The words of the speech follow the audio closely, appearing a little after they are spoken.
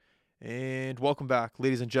And welcome back,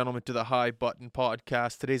 ladies and gentlemen, to the High Button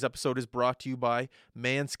Podcast. Today's episode is brought to you by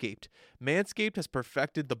Manscaped. Manscaped has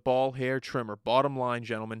perfected the ball hair trimmer. Bottom line,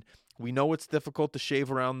 gentlemen, we know it's difficult to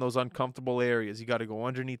shave around those uncomfortable areas. You got to go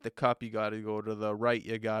underneath the cup. You got to go to the right.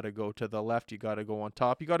 You got to go to the left. You got to go on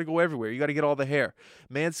top. You got to go everywhere. You got to get all the hair.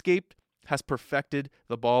 Manscaped has perfected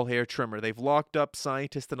the ball hair trimmer. They've locked up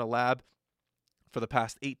scientists in a lab for the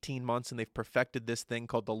past 18 months, and they've perfected this thing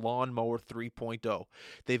called the Lawnmower 3.0.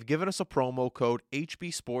 They've given us a promo code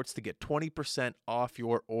HB Sports to get 20% off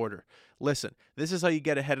your order. Listen, this is how you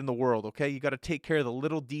get ahead in the world, okay? You got to take care of the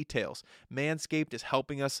little details. Manscaped is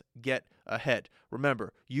helping us get ahead.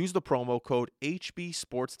 Remember, use the promo code HB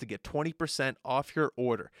Sports to get 20% off your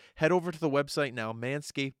order. Head over to the website now,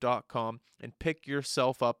 manscaped.com, and pick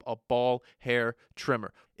yourself up a ball hair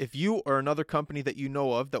trimmer. If you or another company that you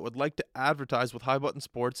know of that would like to advertise with High Button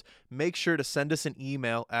Sports, make sure to send us an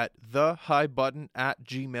email at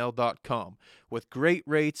thehighbutton@gmail.com. With great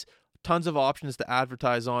rates, tons of options to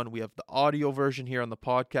advertise on. We have the audio version here on the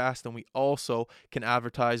podcast, and we also can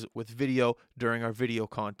advertise with video during our video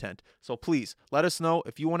content. So please let us know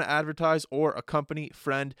if you want to advertise or a company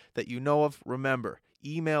friend that you know of. Remember,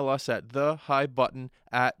 email us at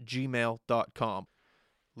thehighbutton@gmail.com.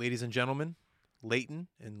 Ladies and gentlemen, Leighton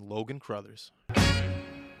and Logan Carruthers.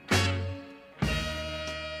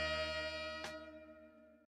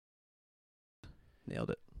 Nailed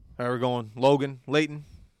it. All right, we're going. Logan, Leighton,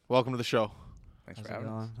 welcome to the show. Thanks for having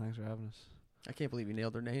us. Thanks for having us. I can't believe you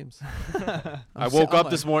nailed their names. I woke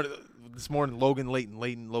up this morning, Logan,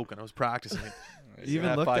 Leighton, Logan. I was practicing it. You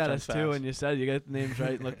even looked at us too when you said you got the names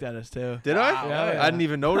right and looked at us too. Did I? Yeah. I didn't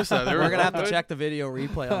even notice that. We're going to have to check the video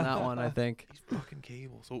replay on that one, I think. These fucking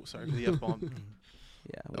cables. Oh, sorry for the F-bomb.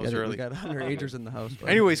 Yeah, we got underagers in the house. But.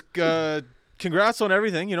 Anyways, congrats on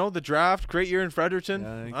everything. You know, the draft, great year in Fredericton.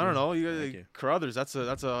 Yeah, I don't know, you Carruthers. That's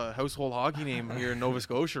a household hockey name here in Nova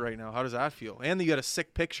Scotia right now. How does that feel? And you got a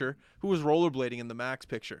sick picture. Who was rollerblading in the Max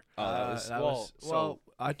picture?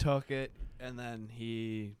 I took it and then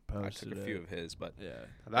he posted I took a few of his, but yeah,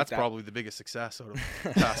 that's probably the biggest success out of the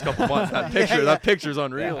past couple months. That picture's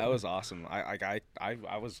unreal. Yeah, that was awesome. I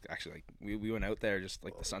was actually like we went out there, just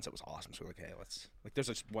like the sunset was awesome. So we're like, hey, let's there's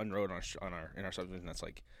just one road in our subdivision that's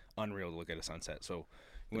like unreal to look at a sunset. So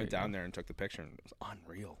we went down there and took the picture, and it was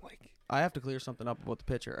unreal. Like, I have to clear something up about the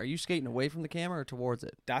picture. Are you skating away from the camera or towards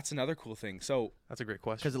it? that's another cool thing. So That's a great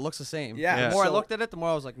question. Because it looks the same. Yeah. The more I So- looked at it, the more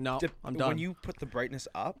I was like, no, I'm done. when you put the brightness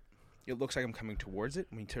up, it looks like I'm coming towards it.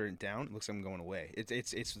 When you turn it down, it looks like I'm going away.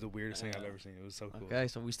 It's the weirdest thing I've ever seen. It was so cool. Okay,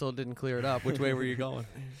 so we still didn't clear it up. Which way were you going?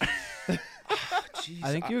 Jeez,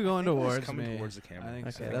 I think you were going I was towards coming me. towards the camera. I think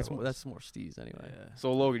Okay, so. that's more Steve's anyway. Yeah.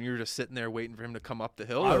 So Logan, you were just sitting there waiting for him to come up the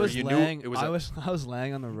hill, I or was you laying. knew it was? I was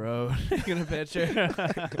laying on the road taking a picture.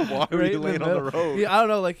 Why were Right you in laying on the middle. road? Yeah, I don't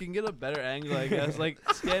know. Like you can get a better angle, I guess. Like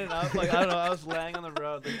standing up, like I don't know. I was laying on the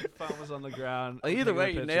road. The phone was on the ground. Either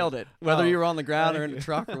way, you nailed it. Whether you were on the ground or in thank a you.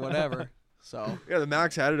 truck or whatever. So Yeah, the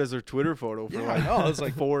Max had it as their Twitter photo for I know. I was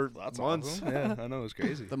like 4 that's months. awesome. Yeah, I know, it was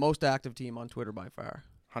crazy. the most active team on Twitter by far.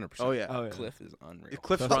 100%. Oh yeah, Oh yeah. Cliff is unreal.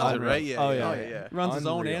 Cliff That's runs it, unreal. right? Yeah, Oh, yeah, yeah. yeah. Runs his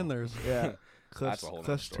own Unreal. and theirs. Yeah. That's a whole nother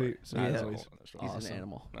Cliff's story. tweets. That's Yeah. a whole He's nother story. an Awesome.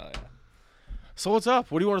 animal. Oh, yeah. So what's up?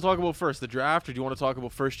 What do you want to talk about first? The draft, or do you want to talk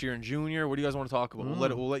about first year and junior? What do you guys want to talk about?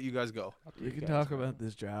 We'll let you guys go. We can talk about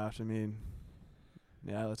this draft. I mean,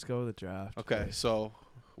 yeah, let's go with the draft. Okay, so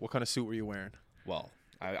what kind of suit were you wearing? Well,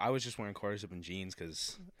 I was just wearing quarter zip and jeans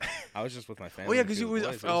because I was just with my family. Oh yeah, and because two you of the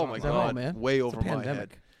was. boys. It Oh was my on fine. god, Oh, man. way It's a over my head.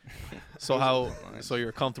 pandemic. So It was fine. so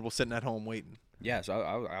you're comfortable sitting at home waiting? Yeah, so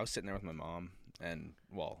I was sitting there with my mom, and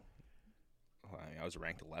I was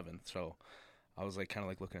ranked 11th, so I was like kind of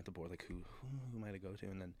like looking at the board, like who might I go to,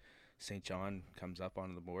 and then St. John comes up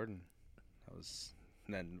onto the board, and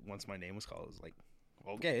then once my name was called, I was like,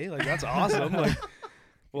 okay, like that's awesome, like.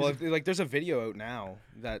 Well, there's a video out now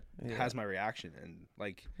that has my reaction, and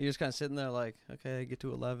like You're just kind of sitting there like, okay, get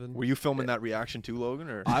to 11. Were you filming that reaction too, Logan?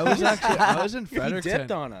 Or I was in he Fredericton.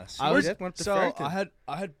 dipped on us. Went to Fredericton.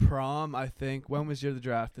 I had prom. I think when was your the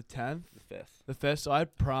draft? The 10th, the 5th. the 5th. So I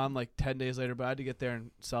had prom like 10 days later, but I had to get there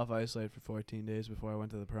and self-isolate for 14 days before I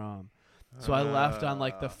went to the prom. So I left on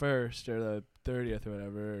like the 1st or the 30th or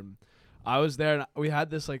whatever. And I was there, and we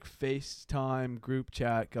had this like FaceTime group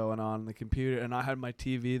chat going on the computer, and I had my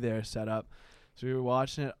TV there set up, so we were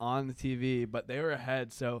watching it on the TV. But they were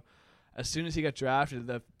ahead, so as soon as he got drafted,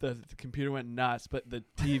 the computer went nuts, but the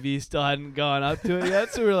TV still hadn't gone up to it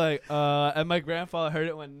yet. So we were like, and my grandfather heard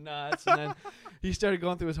it, went nuts, and then he started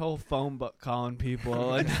going through his whole phone book calling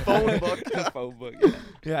people. And phone book. Phone book. Yeah.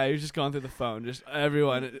 yeah, he was just going through the phone. Just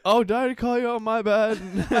everyone. Oh, did I call you? Oh, my bad.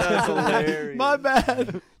 That's hilarious. My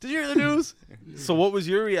bad. Did you hear the news? So what was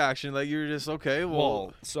your reaction? Like, you were just, okay,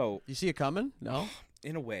 Well, so You see it coming? No.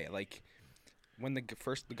 in a way, like when the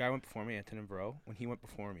guy went before me, Anton and Bro, when he went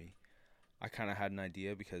before me, I kind of had an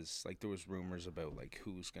idea because like there was rumors about like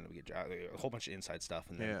who's gonna get drafted, like, a whole bunch of inside stuff,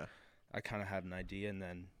 and then yeah. I kind of had an idea, and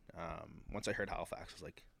then once I heard Halifax, I was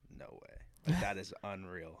like, no way, like, that is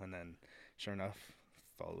unreal. And then sure enough,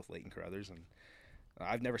 followed with Leighton Carruthers, and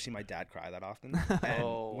I've never seen my dad cry that often.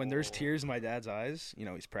 And when there's tears in my dad's eyes, you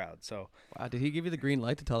know he's proud. So Wow. Did he give you the green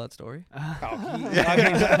light to tell that story?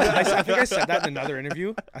 I think I said that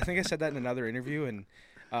in another interview. And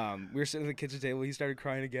we were sitting at the kitchen table. He started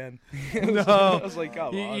crying again. I was like,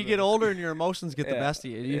 oh, You get older and your emotions get the best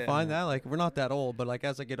of you. Do you Yeah. find that? Like, we're not that old, but like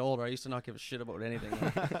as I get older, I used to not give a shit about anything.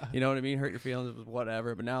 Like, you know what I mean? Hurt your feelings,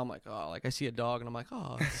 whatever. But now I'm like, oh, like I see a dog and I'm like,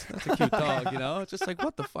 oh, that's a cute dog. You know? It's just like,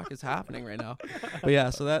 what the fuck is happening right now? But yeah,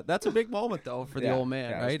 so that's a big moment though for the old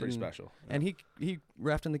man, yeah, right? It was pretty special. And he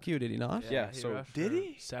refed in the queue, did he not? Yeah, he so- refed Did for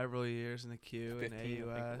he? several years in the queue in 15, I think it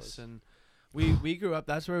AUS, was. and we grew up.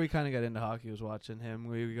 That's where we kind of got into hockey, was watching him.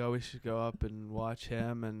 We always should go up and watch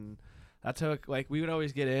him, and that's how like we would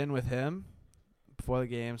always get in with him before the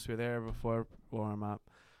games. We were there before warm up,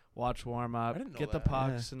 watch warm up, I didn't know get the that.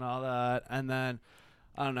 pucks and all that, and then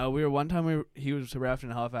I don't know. We were one time he was ref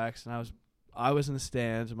in Halifax, and I was in the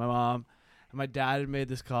stands, and my mom. And my dad had made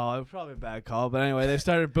this call. It was probably a bad call, but anyway, they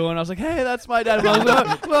started booing. I was like, "Hey, that's my dad."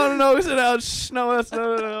 No, sit down. Shh,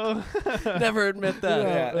 no. Never admit that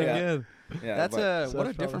Yeah, yeah. again. Yeah, That's but- what So a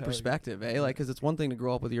that's different probably how perspective, eh? Like, 'cause it's one thing to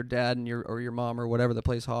grow up with your dad and your mom or whatever that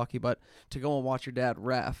plays hockey, but to go and watch your dad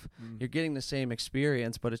ref, you're getting the same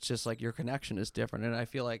experience, but it's just like your connection is different. And I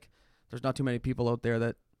feel like there's not too many people out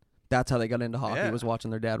there that's how they got into hockey, Yeah. was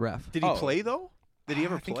watching their dad ref. Did he Oh. play, though? Did he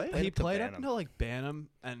ever I think play? he played He up to played up Bantam. until like Bantam,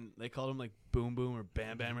 and they called him like Boom Boom or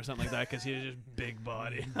Bam Bam or something like that because he was just big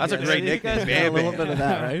body. That's a Yeah, great so you nickname, guys got Bam a little Bam. bit of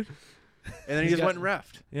that, right? And then he He's just got- went and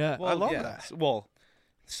refed. Yeah. I love yeah. that. Well,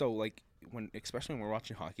 so like especially when we're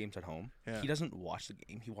watching hockey games at home, Yeah. he doesn't watch the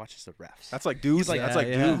game. He watches the refs. That's like dudes. He's like- that's Yeah, like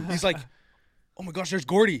yeah. dudes. He's like, oh my gosh, there's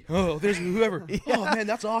Gordy. Oh, there's whoever. Oh man,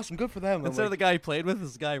 that's awesome. Good for them. I'm Instead of the like, guy he played with,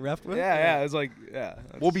 this guy refed with. yeah. It's like, yeah.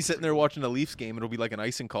 We'll be sitting there watching the Leafs game. It'll be like an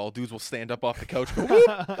icing call. Dudes will stand up off the couch. Go, whoop,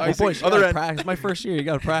 Well, icing. boys, you Other gotta end. practice. My first year, you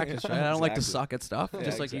got to practice, right? I don't like to Exactly. suck at stuff, Yeah,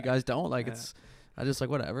 just like you exactly. guys don't. Like Yeah. I just like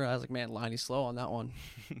whatever. I was like, man, Liney's slow on that one.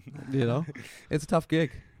 You know, it's a tough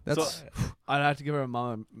gig. That's I'd have to give her a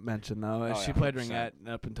mama mention though. Oh, she yeah, played 100%.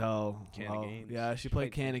 ringette up until Canada games. Yeah, she She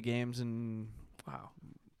played played- Canada games and wow,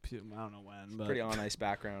 I don't know when, but pretty on ice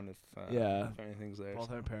background Yeah. if anything's there. both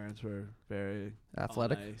so. her parents were very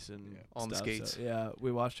athletic. on ice and Yeah. On the stuff, skates. So, yeah,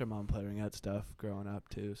 we watched her mom play ringette stuff growing up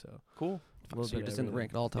too. So Cool. a little So you're bit just in the everything.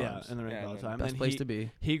 rink at all times. Yeah, in the rink Yeah, all the yeah. time. Best And place to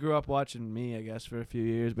be. He grew up watching me, I guess, for a few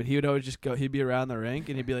years, but he would always just go. He'd be around the rink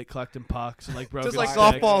and he'd be like collecting pucks and like broken like sticks.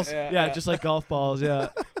 golf balls. Yeah, just like golf balls. Yeah,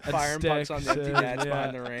 and Firing pucks on the empty sticks nets and-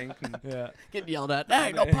 behind the rink. And, Yeah, Getting yelled at.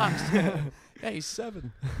 Hey, no pucks. Hey, he's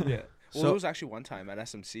 7. yeah. Well, So- there was actually one time at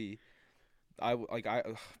SMC, I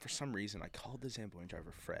for some reason I called the Zamboni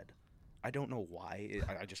driver Fred. I don't know why.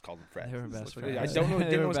 I just called him Fred. They were best I friends. don't know. They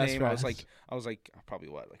Didn't were know his best name. I friends. was like probably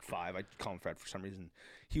like 5. I'd call him Fred for some reason.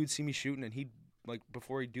 He would see me shooting, and he'd like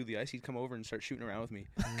before he'd do the ice, he'd come over and start shooting around with me,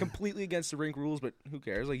 completely against the rink rules. But who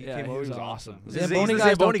cares? Like he Yeah, came he over, was he was awesome. awesome. Zamboni He's the guys don't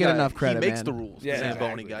Zamboni get guy. enough credit, He makes man. the rules. Yeah, the Zamboni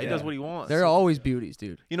exactly. guy. He Yeah. does what he wants. They're always beauties,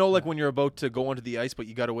 dude. You know, like when you're about to go onto the ice, but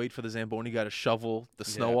you got to wait for the Zamboni guy to shovel the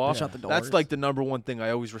snow Yeah. off. Shut the doors. That's like the number one thing I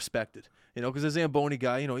always respected. You know, because the Zamboni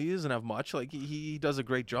guy, you know, he doesn't have much. Like he does a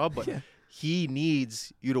great job, but he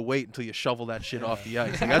needs you to wait until you shovel that shit off the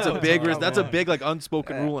ice. Like, that's a big risk. That's a big like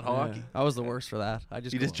unspoken rule in hockey. I was the worst for that. I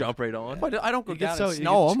You go- just jump right on. But I don't go You get down so- and you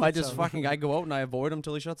snow get- him. you I get just so- fucking I go out and I avoid him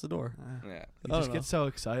till he shuts the door. Yeah. You I just don't get know. so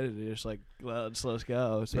excited. You're just like, let's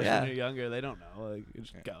go. Especially Yeah. when you're younger, they don't know. Like, you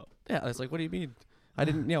just go. Yeah, it's like, what do you mean? I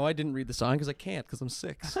didn't, I didn't read the sign because I can't because I'm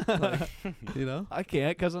 6. Like, you know, I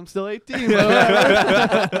can't because I'm still 18.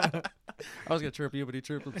 but I was gonna chirp you, but he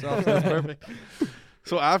chirped himself. So that's perfect.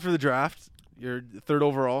 So after the draft, you're third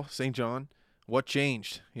overall, St. John. What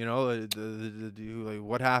changed? You know, like,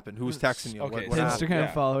 what happened? Who was texting you? Okay, What so- happened? Instagram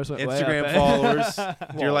Yeah. followers went way Instagram up, eh?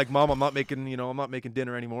 followers. You're like, Mom, I'm not making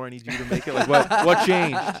dinner anymore. I need you to make it. Like, what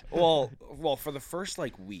changed? Well, for the first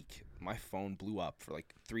like week, my phone blew up for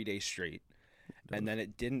like 3 days straight, and then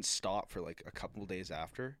it didn't stop for like a couple of days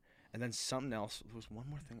after, and then something else. There was one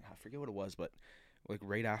more thing. I forget what it was, but like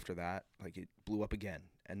right after that, like it blew up again,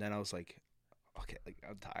 and then I was like, okay, like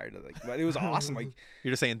I'm tired of but it was awesome. Like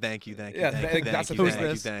You're just saying thank you, thank you, Yeah, thank you, that's thank the you, thing. thank you,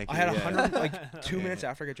 Who's thank I you. had yeah. 100 like 2 minutes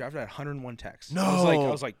after I got drafted, I had 101 texts. No. I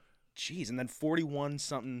was like, geez, and then 41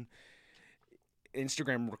 something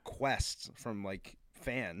Instagram requests from like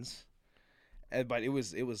fans. But it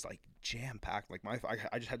was like jam packed. Like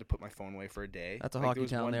I just had to put my phone away for a day. That's a like, hockey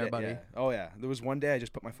was town one there, day, buddy. Yeah. Oh yeah, there was one day I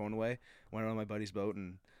just put my phone away, went on my buddy's boat,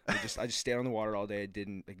 and I just stayed on the water all day. I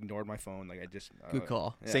didn't ignored my phone. Like I just Good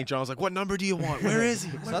call. Yeah. St. John was like, what number do you want? Where is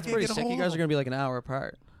he? So that's pretty sick. You guys are gonna be like an hour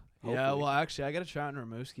apart. Yeah, Hopefully. well, actually, I got to try out in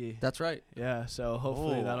Rimouski. That's right. Yeah, so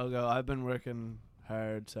hopefully Oh. that'll go. I've been working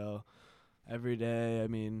hard, so every day, I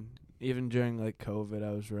mean, even during like COVID,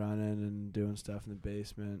 I was running and doing stuff in the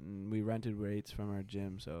basement, and we rented weights from our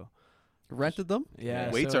gym, so Rented them? yeah.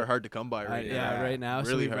 Weights so are hard to come by right now. yeah, right now.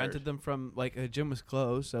 So Really we hard. rented them from like a gym was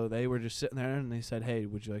closed, so they were just sitting there, and they said, "Hey,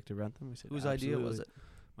 would you like to rent them?" We said, Whose idea was it?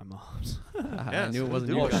 My mom's. I knew so it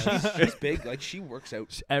wasn't do Well, it. she's big. Like she works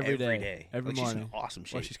out Every every day. day. Every Like, she's morning. in awesome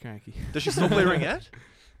shape. Well, she's cranky. Does she still play ringette?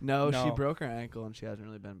 No, she No. broke her ankle, and she hasn't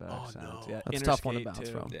really been back Oh, since. no. Yeah, That's a inner tough one to skate, bounce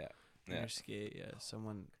too. from. yeah. Yeah. Inner skate, yeah.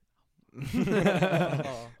 Someone.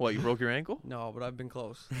 What, you broke your ankle? No, but I've been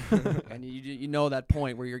close. And you know that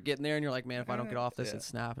point where you're getting there and you're like, man, if I don't get off this, Yeah. it's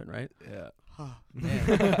snapping, right? Yeah.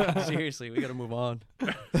 Man, seriously, we got to move on.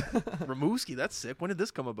 Rimouski, that's sick. When did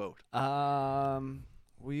this come about?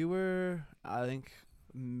 We were, I think,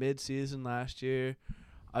 mid-season last year.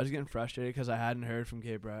 I was getting frustrated because I hadn't heard from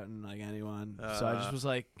Cape Breton, like anyone. So I just was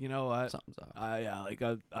like, you know what? Something's up. I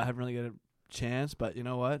haven't really got a chance, but you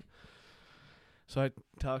know what? So I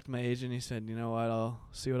talked to my agent. He said, you know what? I'll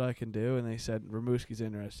see what I can do. And they said, Rimouski's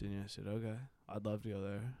interested in you. I said, okay. I'd love to go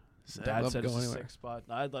there. Sick. Dad Love said to it's go a anywhere. sick spot.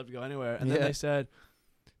 I'd love to go anywhere. And then Yeah. they said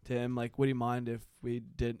to him, like, would you mind if we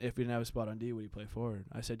didn't have a spot on D, would you play forward?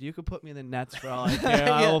 I said, you could put me in the nets for all I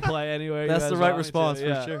care. I Yeah. will play anywhere. That's you the guys right want me to. response for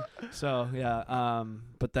Yeah. sure. So yeah,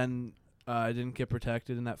 but then I didn't get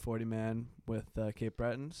protected in that 40 man with Cape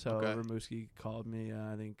Breton. So Okay. Rimouski called me.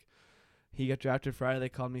 I think he got drafted Friday. They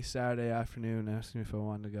called me Saturday afternoon, asking me if I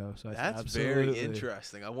wanted to go. So I said, That's very absolutely.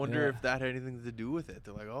 interesting. I wonder Yeah. if that had anything to do with it.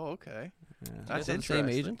 They're like, oh, okay. Yeah. That's You guys have the interesting. same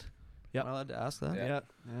agent? Yep. Am I allowed to ask that? Yeah.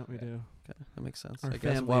 Yeah, we do. Okay, that makes sense. Our I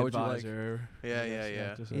guess. family Why would you like? advisor. Yeah, I yeah, guess you yeah.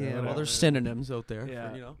 have to say, Yeah, well, whatever. there's synonyms out there. Yeah.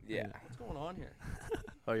 For, you know. Yeah. What's going on here?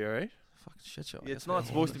 Oh, you all right? Fucking shit show. I Yeah, guess it's we not gotta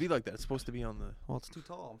supposed hold to this. be like that. It's supposed to be on the. Well, it's too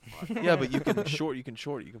tall. Yeah, but you can short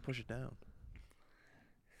it. You can push it down.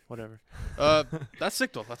 Whatever. That's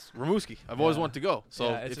sick though. That's Rimouski. I've always Yeah. wanted to go. So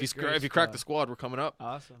Yeah, it's if a great if you crack spot. the squad, we're coming up.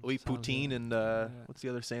 Awesome. We'll eat Sounds poutine good. and Yeah. what's the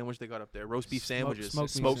other sandwich they got up there? Roast beef Smoke- sandwiches.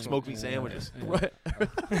 smoked Smoked meat meat sandwich. sandwiches.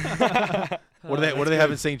 Yeah. What do they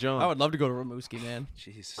have in St. John? I would love to go to Rimouski, man.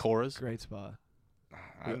 Jeez. Cora's. Great spot.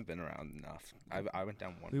 I haven't been around enough. I went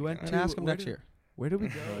down one. We went weekend. And to- ask him where next did- year. Where did we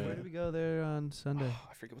go? Oh, yeah. Where did we go there on Sunday?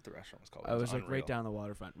 I forget what the restaurant was called. I It was like unreal. right down the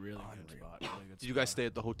waterfront. Really good Unreal. spot. Really good Did you guys spot. stay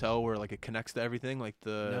at the hotel where like it connects to everything? Like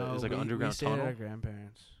No, there's like an we underground stayed at tunnel. our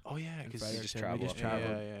grandparents. Oh yeah, in because you Fredericton. just We travel just up. traveled.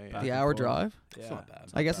 Yeah, yeah, yeah. back The and hour forth. drive? Yeah. It's not bad.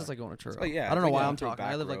 I guess it's like going to Truro. like, yeah, I don't know it's why like I'm through a talking. I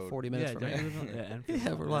back live like road. 40 minutes Yeah, from don't here. you live on- yeah, Enfield.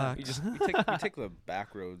 Yeah, relax. You just we take the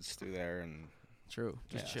back roads through there and True.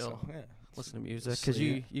 Just yeah, chill. So, yeah. Listen to music. Because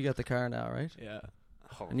you got the car now, right? Yeah.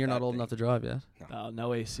 Oh, And you're not that old thing. enough to drive yet.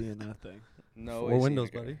 No AC in that thing. No 4 AC windows,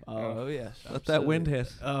 in the buddy. car. Oh yes. Let that wind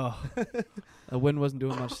absolutely. hit. Oh, the wind wasn't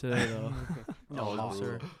doing much today though. No, No, it's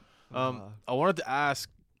sir. brutal. I wanted to ask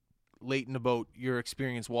Leighton about your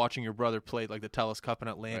experience watching your brother play like the TELUS Cup in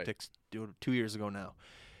Atlantic 2 years ago now.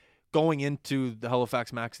 Going into the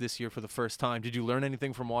Halifax Max this year for the first time, did you learn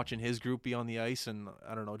anything from watching his group be on the ice? And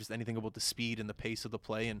I don't know, just anything about the speed and the pace of the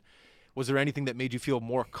play? And was there anything that made you feel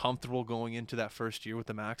more comfortable going into that first year with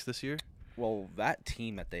the Max this year? Well, that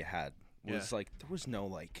team that they had was Yeah. like there was no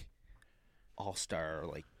like all-star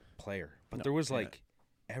like player, but No. there was Yeah. like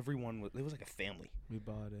everyone was. It was like a family, We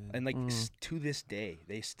bought in. and like Mm. to this day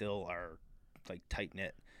they still are like tight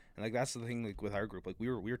knit. And like that's the thing like with our group, like we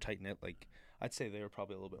were tight knit. Like I'd say they were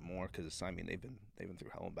probably a little bit more because I mean they've been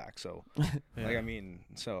through hell and back. So like I mean,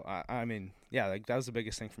 so I mean yeah, like that was the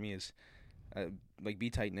biggest thing for me is like be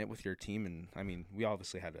tight knit with your team. And I mean we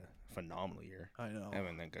obviously had a phenomenal year. I know.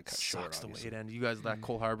 And then got cut Sucks short. the way obviously. it ended. You guys, that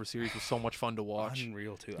Cole Harbor series was so much fun to watch.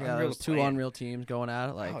 Unreal too. Yeah, unreal there's to two play in. unreal teams going at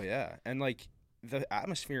it. Like, Oh yeah, and like the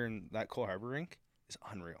atmosphere in that Cole Harbor rink is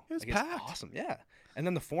unreal. It was like, packed. It's awesome. Yeah, and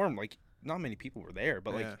then the Forum, like not many people were there,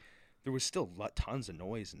 but like Yeah. there was still tons of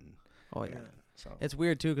noise and oh yeah. so It's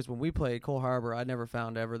weird too because when we played Cole Harbor, I never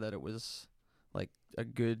found ever that it was like a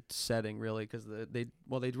good setting really because they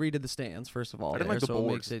redid the stands first of all. I didn't there, like the so it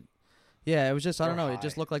boards. makes it. Yeah, it was just I don't They're know. It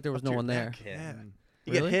just high. looked like there was Up no to your one there. neck. Yeah.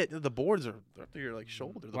 You Really? get hit. The boards are up to your like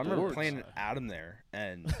shoulder. The I remember boards. playing Adam there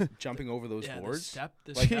and jumping over those Yeah, boards.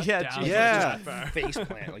 the Like, step yeah, down yeah. was just Face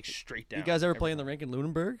plant, like straight down. You guys ever every play in the time. rink in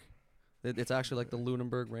Lunenburg? It's actually like the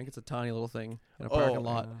Lunenburg rink. It's a tiny little thing in a parking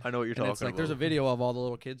lot. I know what you're And talking it's like about. there's a video of all the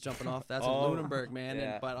little kids jumping off. That's in Oh, Lunenburg, man.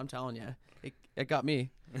 yeah. But I'm telling you, it got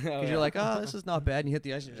me. Oh, Because yeah. you're like, oh, this is not bad. And you hit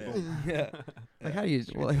the ice and you just boom. yeah. Like, how do you...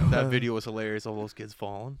 Well, That video was hilarious. All those kids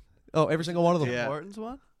falling. Oh, every single one of them. Yeah. Morton's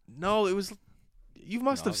one? No, it was. You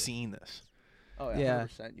must have No. seen this. Oh Yeah. yeah,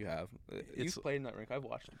 100% you have. It's- You've played in that rink. I've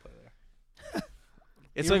watched them play there.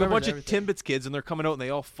 It's He like a remembers bunch of Timbits kids, and they're coming out, and they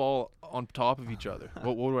all fall on top of each other.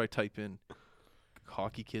 What do I type in?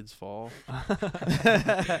 Hockey kids fall.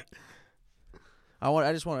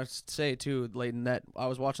 I just want to say too, Leighton, that I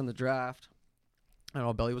was watching the draft. I don't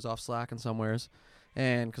know, Belly was off slacking somewheres,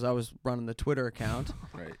 and because I was running the Twitter account,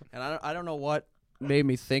 Right. and I don't know what made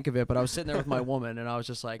me think of it, but I was sitting there with my woman, and I was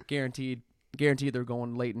just like, guaranteed they're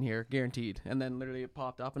going Leighton here, guaranteed. And then literally it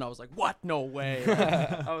popped up, and I was like, what? No way.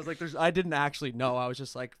 I was like, I didn't actually know. I was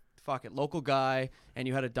just like, fuck it, local guy, and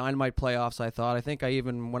you had a dynamite playoffs. I think I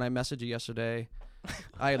even when I messaged you yesterday.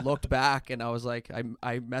 I looked back and I was like,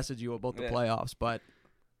 I messaged you about the Yeah. playoffs, but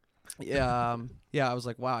yeah, I was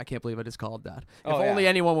like, wow, I can't believe I just called that. Oh, if only yeah.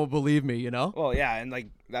 anyone would believe me, you know? Well, yeah, and like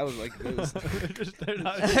that was like it was, They're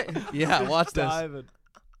not Yeah, watch this. diving.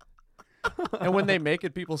 And when they make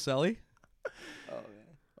it, people selly. oh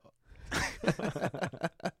yeah.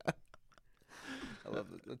 I love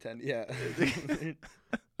the 10. Yeah.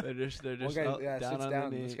 They're just One guy, out- yeah, down sits on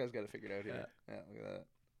down. the knee. This guy's got it figured out here. Yeah, look at that.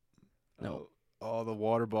 No. Oh, the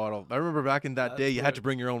water bottle. I remember back in that That's day, you had good. to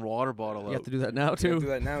bring your own water bottle You out. have to do that now You do too.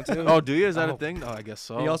 that now too. Oh, do you? Is that a Oh. thing? No, I guess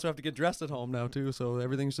so. You also have to get dressed at home now too, so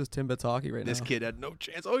everything's just Timbits hockey right This now. kid had no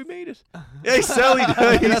chance. Oh, he made it. Yeah, he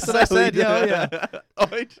sellied. He That's what I said, sellied. yeah. Oh,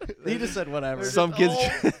 he He just said whatever. Some kids.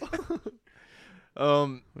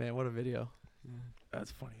 Man, what a video.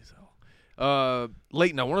 That's funny as hell.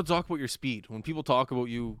 Leighton, I want to talk about your speed. When people talk about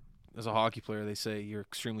you as a hockey player, they say you're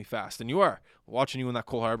extremely fast, and you are. Watching you in that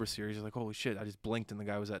Cole Harbour series, you're like, holy shit, I just blinked and the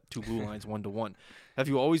guy was at two blue lines 1-1. Have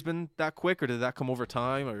you always been that quick, or did that come over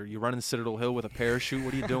time, or are you running Citadel Hill with a parachute?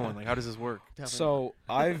 What are you doing? Like, how does this work? So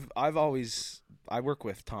I've always I work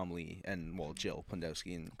with Tom Lee and Jill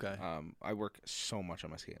Pondowski, and Okay. I work so much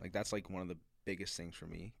on my skate. Like that's like one of the biggest things for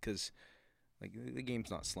me because like the game's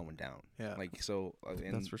not slowing down. Yeah. Like so.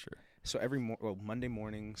 And That's for sure. So Monday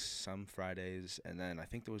mornings, some Fridays, and then I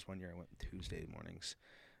think there was one year I went Tuesday mornings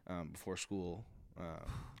before school.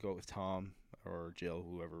 Go out with Tom or Jill,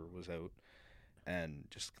 whoever was out, and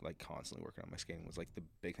just like constantly working on my skating was like the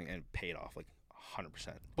big thing, and it paid off like 100%.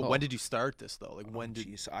 But when did you start this, though? Like, when did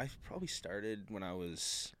Jeez, I probably started when I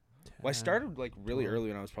was. Well, I started like really early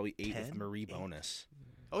when I was probably 8 with 10? Marie Bonus.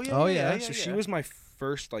 Oh, yeah. Oh, yeah. yeah. So she was my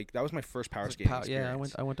first that was my first power skating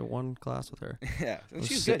experience. Yeah, I went to one class with her. Yeah, and It was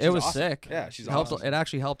she's sick. good. It She's was awesome. sick. Yeah, she's Helped. awesome. It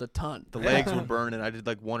actually helped a ton. The legs were burning. I did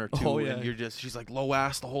like one or two, Oh, yeah. and she's like low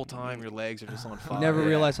ass the whole time. Your legs are just on fire. You never yeah.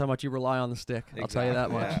 realize how much you rely on the stick. I'll tell you that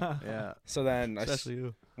much. Exactly, yeah. Yeah. So then Especially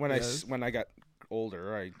you. when I got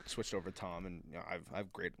older, I switched over to Tom, and you know, I have a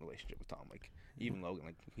great relationship with Tom. Like even Logan,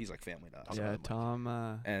 like he's like family to us. Yeah, Like, Tom.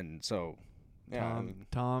 and so yeah, I mean,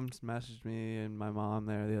 Tom's messaged me and my mom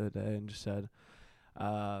there the other day and just said,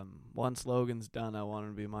 once Logan's done, I want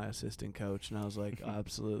him to be my assistant coach. And I was like,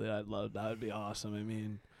 absolutely, I'd love that. Would be awesome. I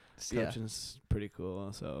mean, Yeah. coaching's pretty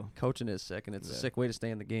cool. So Coaching is sick, and it's a Yeah. sick way to stay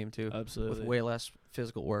in the game too, absolutely, with way less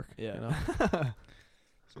physical work. yeah. You know?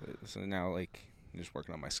 so now like I'm just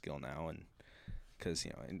working on my skill now, and because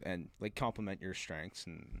you know, and like complement your strengths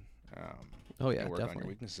and Oh yeah, and work on your definitely.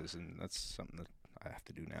 weaknesses, and that's something that I have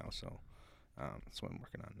to do now. So that's what I'm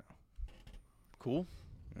working on now. Cool.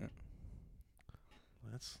 Yeah.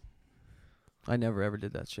 That's I never ever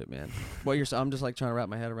did that shit, man. I'm just like trying to wrap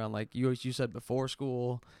my head around like you said before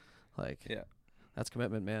school, like Yeah. that's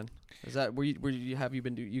commitment, man. Is that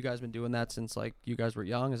you guys been doing that since like you guys were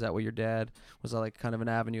young? Is that what your dad was that like kind of an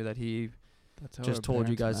avenue that he That's how just our told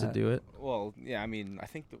you parents guys met. to do it? Well, yeah, I mean, I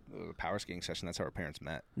think the power skating session, that's how our parents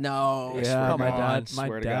met. No, I swear Yeah, to my God. dad. Swear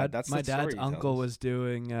My to God, dad. that's My the story dad's he uncle tells. was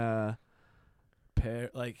doing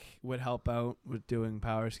would help out with doing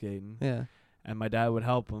power skating, Yeah, and my dad would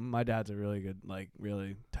help him. My dad's a really good, like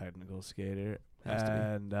really technical skater, Has to be.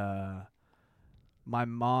 and my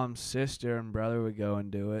mom's sister and brother would go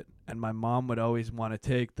and do it, and my mom would always want to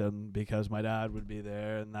take them because my dad would be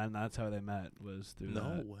there, and then that's how they met was through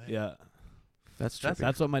No that. way. Yeah, that's true.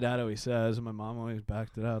 that's what my dad always says, and my mom always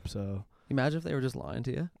backed it up. So Imagine if they were just lying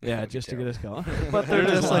to you. Yeah, That'd be just to get us going. But they're They're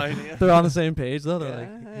just just like, lying, yeah. they're on the same page though. They're Yeah,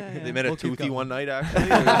 like, yeah, They met we'll at keep Toothy going. one night, actually.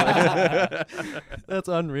 That's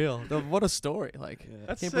unreal. What a story! Like, Yeah. I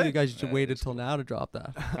That's can't believe you sick. guys just Yeah, waited it's till now to drop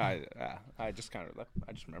that. I just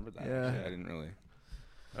remembered that. Yeah. Actually. I didn't really.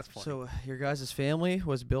 That's funny. So your guys' family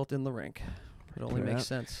was built in the rink. It only makes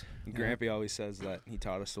Yeah. sense. Grampy always says that he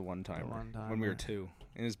taught us the one timer one-timer. when we were 2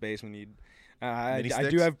 in his basement. I Mini do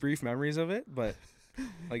sticks? have brief memories of it, but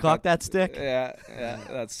like Cock that stick. Yeah,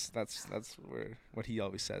 that's what he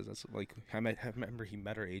always says. That's like I remember he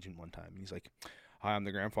met our agent one time, and he's like, "Hi, I'm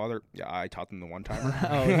the grandfather. Yeah, I taught them the one timer."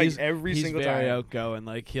 Oh, like every he's single very time. outgoing.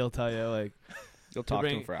 Like he'll tell you, like You'll talk to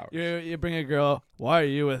him for hours. You bring a girl. Why are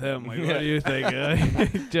you with him? Like, what do you think?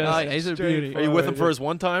 Just Oh, yeah, he's a beauty. Are you with him for his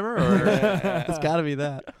one timer? Or It's got to be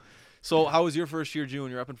that. so? How was your first year,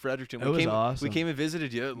 June? You're up in Fredericton. It was We awesome. came and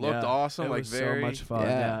visited you. It looked Yeah, awesome. It Like was very so much fun.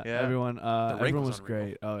 Yeah. Yeah. Everyone, rink everyone was was unreal.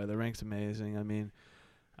 great. Oh yeah, the rink's amazing. I mean,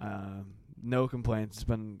 no complaints. It's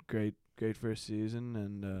been great first season,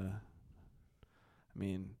 and I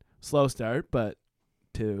mean, slow start, but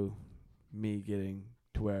to me getting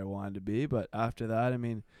to where I wanted to be. But after that, I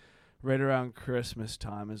mean, right around Christmas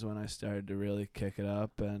time is when I started to really kick it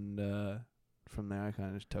up, and from there I kind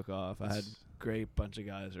of just took off. I had great bunch of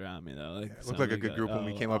guys around me though. Like It looked like a good group when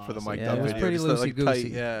we came up for the awesome. mic'd Yeah, up it was video. pretty Just like tight, loosey-goosey.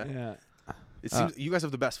 yeah. Yeah. It seems you guys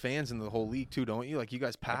have the best fans in the whole league too, don't you? Like you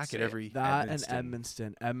guys pack That's it it. every. That Edmonton. and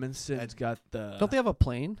Edmonton. Edmonton's got the. Don't they have a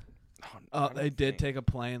plane? They did take a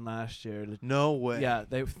plane last year. No way. Yeah,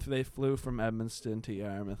 they flew from Edmonton to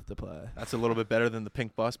Yarmouth to play. That's a little bit better than the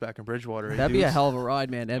pink bus back in Bridgewater. eh, That'd be a dudes? hell of a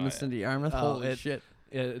ride, man. Edmonton to Yarmouth. Oh, Holy shit.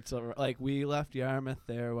 It's like we left Yarmouth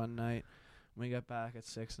there one night. We got back at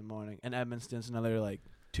 6 a.m. and Edmonton's another like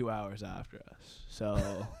 2 hours after us.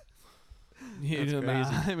 So you That's do the math.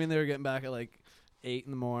 crazy. I mean, they were getting back at like 8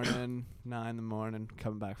 a.m, 9 a.m,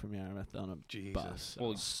 coming back from Yarmouth on a Jesus. bus.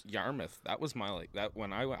 Well, So. Yarmouth. That was my that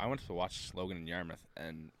when I went to watch Logan in Yarmouth,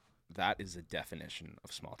 and that is the definition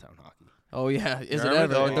of small town hockey. Oh yeah, is it Yarmouth?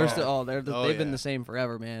 ever? Oh, They're yeah. still. Oh, Oh, they've been yeah. the same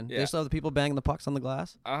forever, man. Yeah. They still have the people banging the pucks on the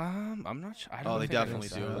glass. I'm not sure. I don't Oh, know they if I definitely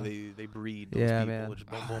noticed do. that. They breed those Yeah, people. man. Just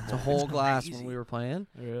boom, boom, It's a boom. whole glass crazy. when we were playing.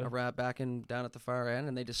 Really? I ran back in down at the far end,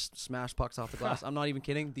 and they just smashed pucks off the glass. I'm not even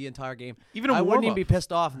kidding. The entire game. Even a I wouldn't even warm-up. be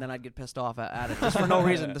pissed off, and then I'd get pissed off at it just for no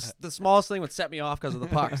reason. The smallest thing would set me off because of the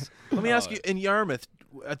pucks. Let me ask you, in Yarmouth,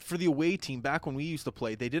 for the away team, back when we used to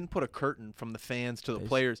play, they didn't put a curtain from the fans to the They s-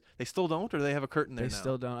 players. They still don't, or they have a curtain there They now?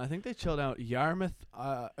 still don't. I think they chilled out. Yarmouth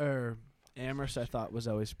or Amherst, I thought was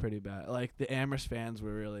always pretty bad. Like the Amherst fans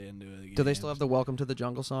were really into it. Do they still have the "Welcome to the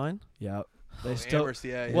Jungle" sign? Yep. They Oh, still. Amherst,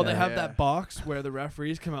 yeah, Well, they yeah, have yeah. that box where the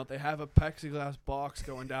referees come out. They have a plexiglass box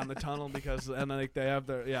going down the tunnel because, and like they have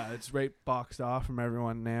their it's right boxed off from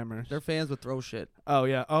everyone in Amherst. Their fans would throw shit, Oh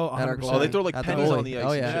yeah. Oh, At our 100%. goal. Oh, they throw like At the pennies goalie. on the ice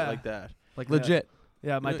Oh, and yeah. shit like that. like Yeah. legit.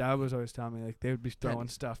 Yeah, my Yeah. dad was always telling me like they would be throwing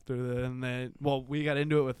Pennies. stuff through the and they. Well, we got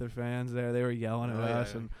into it with the fans there. They were yelling at Oh, yeah,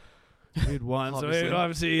 us yeah. and we'd won, so Obviously. we'd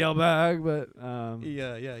obviously yell back. But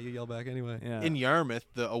Yeah, you yell back anyway. yeah. In Yarmouth,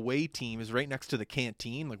 the away team is right next to the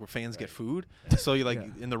canteen, like where fans get food. So you like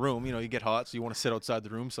Yeah. in the room, you get hot, so you want to sit outside the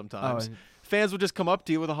room Oh, sometimes. and Fans would just come up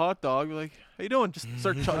to you with a hot dog, be like, "How you doing?" Just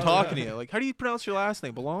start talking to you, like, "How do you pronounce your last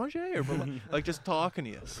name, Belanger or like just talking to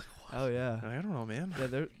you?" oh yeah. I don't know, man.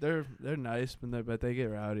 Yeah, they're nice, but they get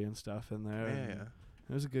rowdy and stuff in there. Yeah, and yeah.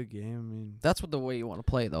 It was a good game. I mean, That's what the way you want to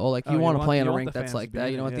play, though. Like Oh, you you want to want- play in you a want rink the that's fans like to that.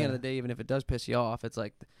 be You know, in at it, the end yeah. of the day, even if it does piss you off, it's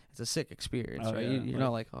like it's a sick experience, Oh, right? yeah, You're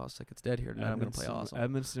not like, oh, it's like it's dead here tonight. I'm gonna play awesome.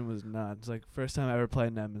 Edmonton was nuts. It's like first time I ever played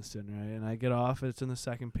in Edmonton, right? And I get off. It's in the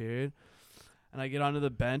second period, and I get onto the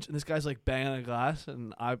bench, and this guy's like banging the glass,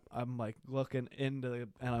 and I'm like looking and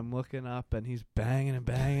I'm looking up, and he's banging and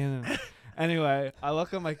banging. And anyway, I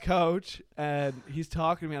look at my coach, and he's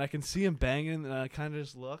talking to me, and I can see him banging, and I kind of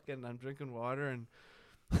just look, and I'm drinking water, and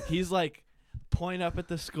he's like pointing up at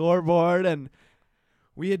the scoreboard, and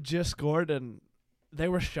we had just scored, and they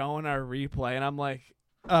were showing our replay, and I'm like,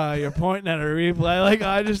 you're pointing at a replay. Like,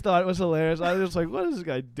 I just thought it was hilarious. I was just like, what is this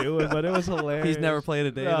guy doing? But it was hilarious. He's never played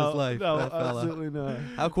a day in his life. No, that fella. absolutely not.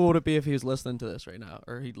 How cool would it be if he was listening to this right now,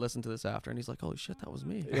 or he'd listen to this after, and he's like, "Holy shit, that was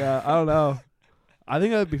me." Yeah, I don't know. I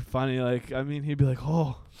think that'd be funny. Like, I mean, he'd be like,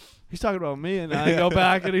 oh, he's talking about me, and I go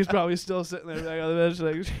back, and he's probably still sitting there back on the bench,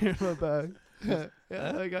 like, cheering my back.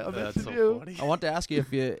 Yeah, I That's mentioned so you. funny. I want to ask you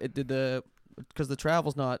if it did because the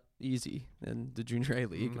travel's not easy in the junior A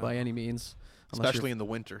league No. by any means, unless Especially you're, in the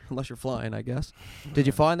winter. unless you're flying, I guess. Did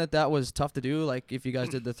you find that was tough to do? Like if you guys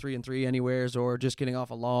did the 3-and-3 anywheres, or just getting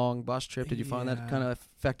off a long bus trip, did you find that Yeah. kind of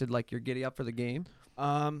affected like your giddy up for the game?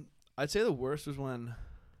 I'd say the worst was when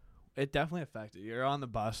It definitely affected. You're on the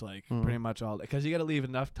bus like pretty much all day because you got to leave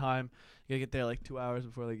enough time. You got to get there like 2 hours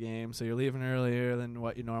before the game, so you're leaving earlier than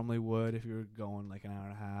what you normally would if you were going like an hour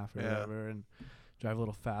and a half or whatever, and drive a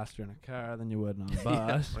little faster in a car than you would on a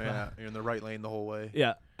bus. Yeah, you're in the right lane the whole way.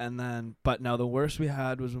 Yeah, and then but now the worst we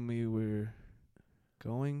had was when we were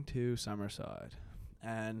going to Summerside,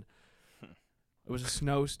 and it was a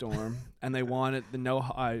snowstorm, and they wanted the no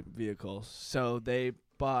high vehicles, so they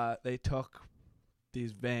took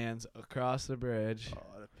these vans across the bridge.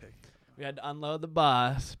 Oh, that pig. We had to unload the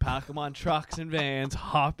bus, pack them on trucks and vans,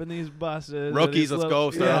 hop in these buses. Rookies, let's go,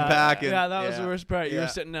 start unpacking. Yeah, that was the worst part. Yeah. You're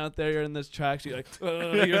sitting out there, you're in this track, you're like,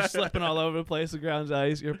 you're slipping all over the place, the ground's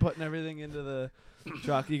ice. You're putting everything into the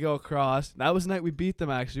truck. You go across. That was the night we beat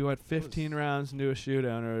them, actually. We went 15 rounds into a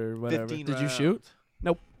shootout or whatever. 15 Did you shoot?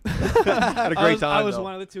 Nope. Had a great time. I was though.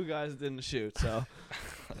 one of the two guys that didn't shoot, so.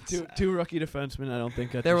 Two rookie defensemen, I don't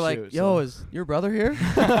think got They to were like, shoot, "Yo, so. is your brother here?"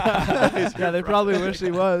 Yeah, they probably wish he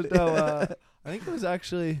was. No, I think it was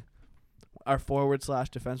actually our forward /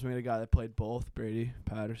 defenseman. We had a guy that played both. Brady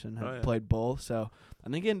Patterson had played both, so I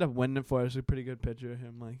think he ended up winning for us. A pretty good picture of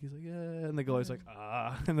him. Like he's like, yeah, and the goalie's like,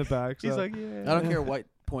 in the back. So. He's like, yeah. I don't care what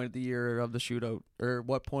point of the year of the shootout or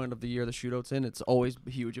what point of the year the shootout's in. It's always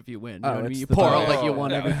huge if you win. You know what I mean? You pour out like you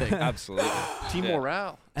won everything. Absolutely. Team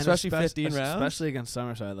morale. And Especially 15 rounds? especially against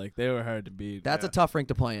Summerside. Like they were hard to beat. That's a tough rink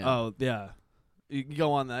to play in. Oh yeah, you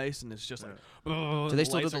go on the ice and it's just like. Do they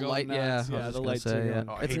still do lights the are light? going Yeah, nuts. I was Yeah, just the gonna lights say, are yeah. going.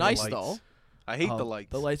 Oh, I It's hate the nice lights. though. I hate the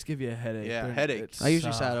lights. The lights give you a headache. Yeah, They're- headache. it I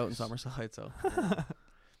usually sat sucks. out in Summerside, so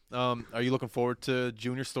Are you looking forward to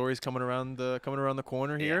junior stories coming around the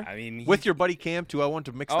corner here? Yeah, I mean, With your buddy Cam too. I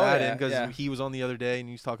wanted to mix Oh, that yeah, in because yeah. he was on the other day and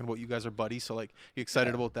he was talking about you guys are buddies. So like, you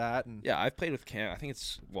excited about that? And yeah, I've played with Cam. I think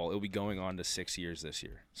it'll be going on to 6 years this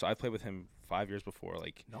year. So I played with him 5 years before.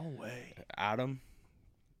 Like no way. Adam,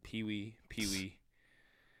 Pee Wee,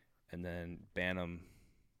 and then Bantam.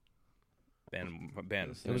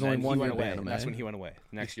 It was only one he went year away. Bantam, That's eh? when he went away.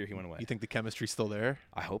 Next year he went away. You think the chemistry's still there?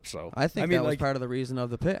 I hope so. I think mean, that was like, part of the reason of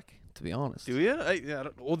the pick. To be honest, Do you?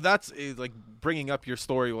 Well, that's like bringing up your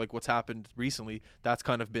story, like what's happened recently. That's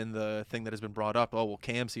kind of been the thing that has been brought up. Oh, well,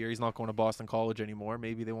 Cam's here. He's not going to Boston College anymore.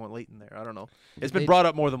 Maybe they want Leighton there. I don't know. It's been brought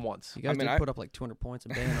up more than once. You guys did put up like 200 points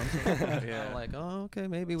in Bantam. So Yeah. like, oh, okay,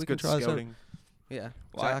 maybe we It's can good try this out. scouting. Yeah,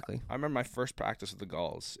 Well, exactly. I remember my first practice with the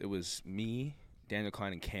Gulls. It was me, Daniel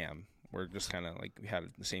Klein, and Cam. We're just kind of like we had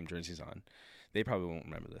the same jerseys on. They probably won't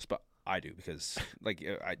remember this, but I do because like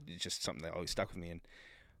it's just something that always stuck with me. And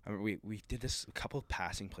I remember we did this a couple of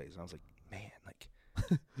passing plays, and I was like, man, like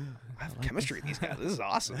I have chemistry with these guys. This is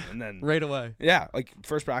awesome. And then right away. yeah, like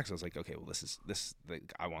first practice, I was like, okay, well this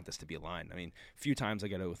like, I want this to be a line. I mean, a few times I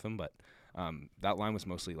got out with them, but that line was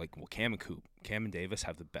mostly like, well, Cam and Coop, Cam and Davis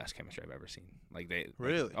have the best chemistry I've ever seen. Like they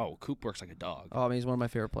Really? oh, Coop works like a dog. Oh, I mean, he's one of my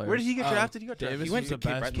favorite players. Where did he get drafted? He got drafted. Davis He went is to the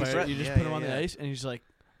Cape best Breton. player. You just Yeah, put him yeah, on the yeah. ice and he's like,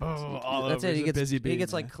 all That's over. it. He's a busy He bee,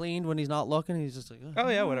 gets like man. cleaned when he's not looking. He's just like, Oh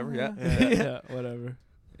yeah, whatever. Yeah. Yeah, whatever.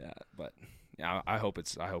 Yeah, but yeah, I hope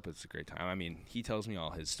it's a great time. I mean, he tells me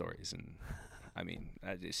all his stories, and I mean,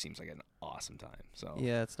 it just seems like an awesome time. So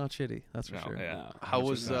yeah, it's not shitty. That's for No, sure. yeah. No. How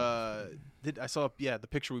was 100%. I saw the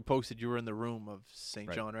picture we posted. You were in the room of St.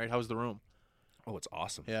 Right. John, right? How's the room? Oh, it's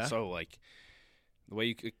awesome. Yeah? So like, the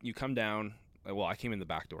way you come down. Well, I came in the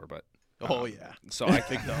back door, but Oh yeah. so I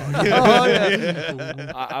Big dog. Oh,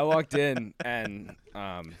 yeah. I walked in, and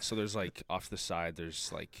so there's like off the side,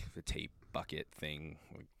 there's like the tape bucket thing,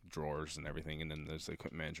 like drawers and everything, and then there's the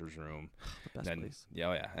equipment manager's room. The best Then place.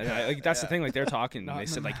 yeah, and like that's the thing. Like they're talking, Not and they in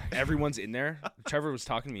said the like everyone's in there. Trevor was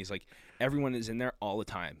talking to me. He's like, everyone is in there all the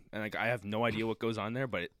time, and like I have no idea what goes on there,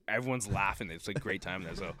 but everyone's laughing. It's like a great time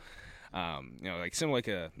there. So. Like similar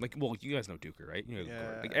well, you guys know Duker, right? You know,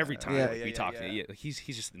 Yeah. like every time Yeah. like, we talk, yeah. like, he's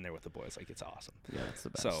just in there with the boys. Like it's awesome. Yeah, that's the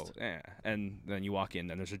best. So yeah, and then you walk in,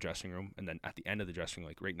 then there's a dressing room, and then at the end of the dressing room,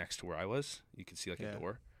 like right next to where I was, you can see like Yeah. a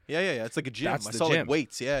door. Yeah. It's like a gym. That's I the saw gym. like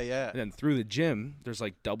weights. Yeah. And then through the gym, there's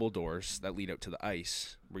like double doors that lead out to the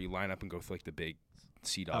ice, where you line up and go through like the big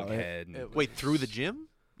sea dog Oh, head. And, Wait, through the gym?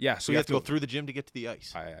 yeah, So you have to go through the gym to get to the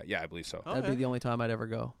ice. I believe so. Oh, That'd okay. be the only time I'd ever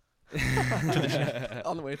go.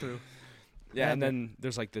 On the way through. Yeah, and then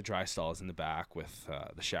there's like the dry stalls in the back with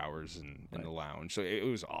the showers and Right. the lounge. So it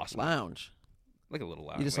was awesome. Lounge. Like a little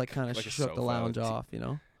lounge. You just like kind of a shook the sofa, lounge like, off, you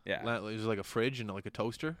know? Yeah. There's like a fridge and like a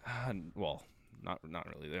toaster. Well, not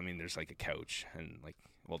really. I mean, there's like a couch and like,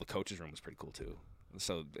 well, the coach's room was pretty cool too.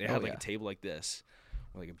 So they had like yeah. a table like this,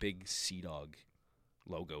 with like a big Sea Dog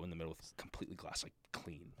logo in the middle with completely glass, like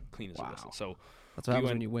clean as a whistle. So, That's what We happens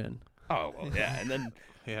went- when you win. oh well, yeah. And then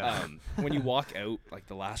Yeah. when you walk out, like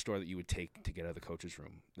the last door that you would take to get out of the coach's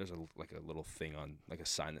room, there's a little thing on like a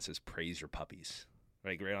sign that says "Praise your puppies."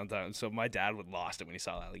 like right on time. So my dad would lost it when he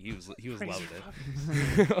saw that. Like he was loving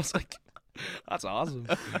it. I was like, that's awesome.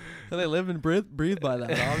 And they live and breathe by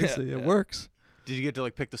that. Obviously, it works. Did you get to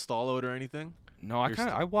like pick the stall out or anything? No,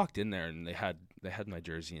 I walked in there and they had my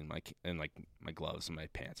jersey and my gloves and my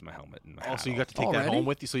pants and my helmet and my hat So you all. got to take that Already? home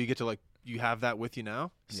with you. So you get to like you have that with you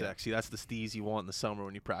now. Yeah. Sick. See, that's the steez you want in the summer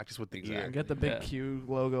when you practice with the Exactly. And get the big Yeah. Q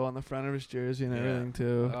logo on the front of his jersey and Yeah. everything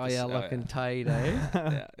too. Oh yeah, Oh, looking yeah. tight, eh?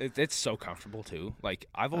 Yeah, it's so comfortable too. Like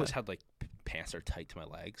I've always had like pants that are tight to my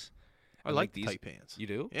legs. I And, like these. tight pants. You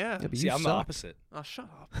do? Yeah. Yeah, but See, you I'm the suck. opposite. Oh, shut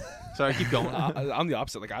up. Sorry, keep going. I'm the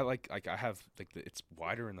opposite. Like I have like it's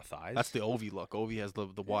wider in the thighs. That's the Ovi look. Ovi has the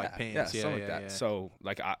wide pants. Yeah, something like that. Yeah. So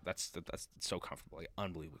like that's so comfortable, like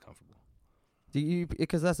unbelievably comfortable.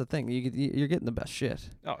 Because that's the thing. You're getting the best shit.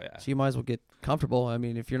 Oh yeah. So you might as well get comfortable. I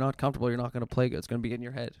mean, if you're not comfortable, you're not going to play good. It's going to be in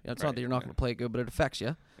your head. It's not Right, that you're not yeah. going to play good, but it affects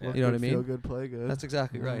you. Yeah. You know what I Feel mean? good, play good. That's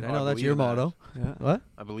exactly right. I Oh, I know that's believe your in that. motto. yeah. What?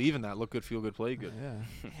 I believe in that. Look good, feel good, play good. Yeah.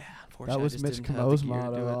 Yeah, That unfortunately, was I just Mitch didn't have the Camo's gear to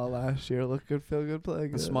do motto it. all last year. Look good, feel good, play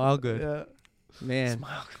good. smile good. Yeah. Man,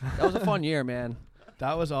 Smile. that was a fun year, man.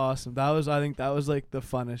 That was awesome. I think that was like the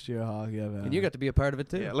funnest year of hockey I've had. And you got to be a part of it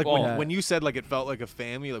too. Yeah, like Well, when you said like it felt like a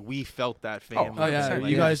family, like we felt that family. Oh yeah, Like,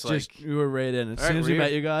 you guys like, you were right in. As All soon right, as we're we met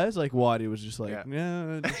here. you guys, like Waddy was just like,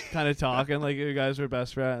 Yeah. just kind of talking like you guys were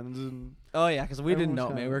best friends. And Oh yeah, because we didn't Everyone's know,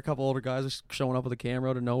 kinda- man. We were a couple older guys just showing up with a camera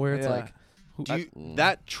out of nowhere. It's Yeah. like,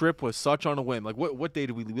 that trip was such on a whim. Like what day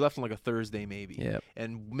did we leave? We left on like a Thursday maybe. yeah,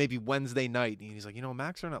 And maybe Wednesday night, and he's like,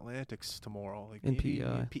 Max are in Atlantics tomorrow, like In maybe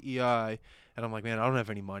PEI. PEI. And I'm like, man, I don't have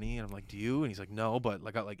any money. And I'm like, do you? And he's like, no, but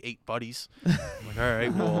I got like 8 buddies. I'm like, all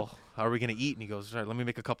right, well, how are we gonna eat? And he goes, all right, let me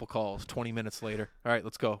make a couple calls. 20 minutes later, all right,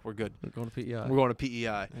 let's go. We're good. we're going to PEI. We're going to PEI.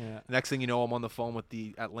 yeah, Next thing you know, I'm on the phone with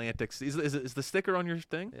the Atlantics. Is the sticker on your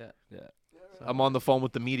thing? Yeah. Yeah. I'm on the phone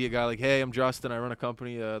with the media guy, like, hey, I'm Justin. I run a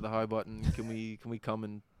company, the High Button. Can we come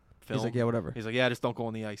and film? He's like, yeah, whatever. He's like, yeah, just don't go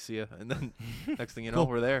on the ice, see ya. And then next thing you know, Cool.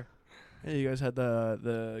 we're there. Yeah, you guys had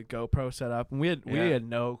the GoPro set up, and we Yeah. had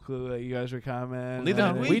no clue that you guys were coming.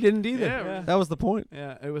 neither No, did we didn't either. Yeah. That was the point.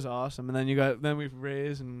 Yeah, it was awesome. And then we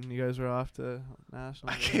raised, and you guys were off to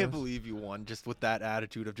national. I can't believe you won just with that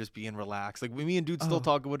attitude of just being relaxed. Like me and dude still Oh.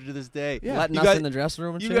 talk about it to this day. Yeah. Letting You us guys- in the dressing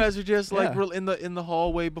room and You shit. guys are just like Yeah. in the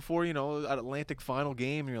hallway before at Atlantic final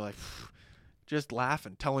game, and you're like just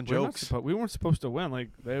laughing, telling jokes. We weren't supposed to win. Like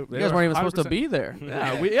they you guys weren't even supposed to be there.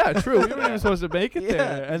 Yeah, true. We weren't even supposed to make it Yeah,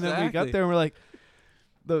 there. And then we got exactly. there, and we're like,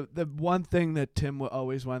 the one thing that Tim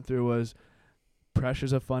always went through was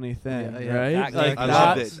pressure's a funny thing, Yeah, yeah. right? That- Like I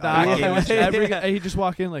loved it. that I came loved with it. every guy, he just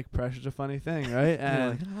walk in like pressure's a funny thing, right?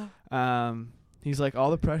 And he's like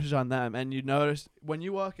all the pressure's on them. And you notice when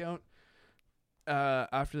you walk out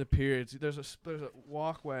after the periods, there's a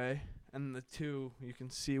walkway. And you can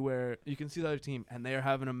see the other team, and they are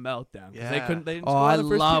having a meltdown. 'Cause Yeah. they didn't Oh, score I in the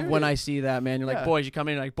first love when period. I see that, man. You're like, Yeah. boys, you come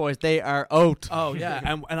in, you're like, boys, they are out. Oh yeah,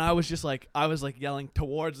 and I was just like, yelling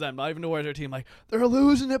towards them, not even towards their team, like they're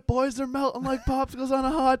losing it, boys, they're melting like popsicles on a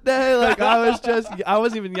hot day. Like I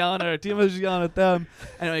wasn't even yelling at our team, I was just yelling at them.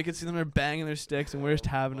 Anyway, you could see them are banging their sticks, and we're just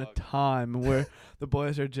having a time, and the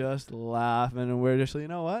boys are just laughing, and we're just like, you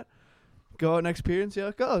know what, go out next period and see how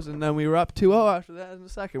it goes. And then we were up 2-0 after that in the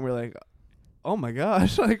second. We're like, oh my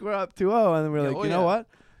gosh, like we're up 2-0, and then we're like, you know what?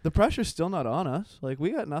 The pressure's still not on us. Like we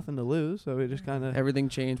got nothing to lose, so we just kind of. Everything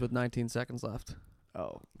changed with 19 seconds left.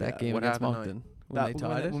 Oh, That yeah. game What against happened, Moncton. When they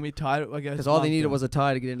tied it. When we tied it, I guess. Because all they needed was a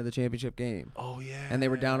tie to get into the championship game. Oh yeah. And they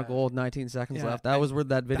were down a goal with 19 seconds Yeah, left. That was where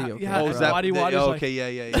that video that- came yeah, Oh, from. is that? Waddy was oh, like- okay, yeah.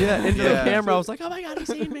 Yeah, into Yeah. the camera. I was like, oh my God, he's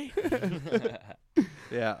seen me.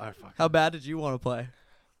 Yeah. All right, fuck. How bad did you want to play?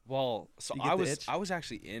 Well, so You get the itch? I was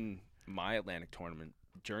actually in my Atlantic tournament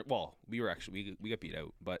during. Well, we got beat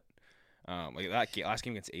out, but like that last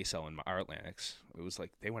game against ASL in our Atlantics, it was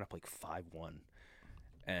like they went up like 5-1,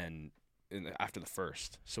 and after the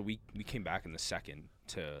first, so we came back in the second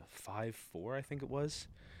to 5-4, I think it was,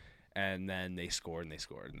 and then they scored and then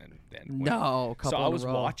they ended up winning. No, a couple So I in a was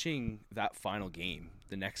row. watching that final game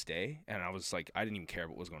the next day, and I was like, I didn't even care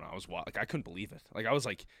what was going on. I was like, I couldn't believe it. Like I was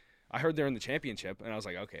like, I heard they're in the championship, and I was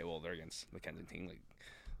like, okay, well they're against the Kensington. Like,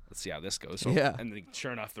 let's see how this goes. So, Yeah. And then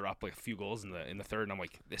sure enough, they're up like a few goals in the third, and I'm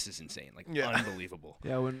like, this is insane. Like Yeah. unbelievable.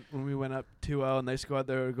 Yeah, when we went up 2-0 and they scored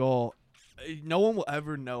their goal, no one will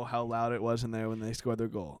ever know how loud it was in there when they scored their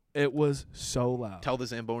goal. It was so loud. Tell the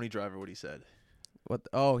Zamboni driver what he said. What?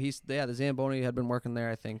 Oh, the Zamboni had been working there,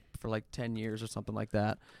 I think, for like 10 years or something like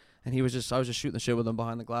that. And I was just shooting the shit with him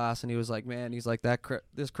behind the glass, and he was like, man, he's like,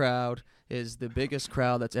 this crowd is the biggest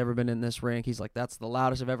crowd that's ever been in this rink. He's like, that's the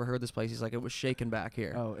loudest I've ever heard this place. He's like, it was shaking back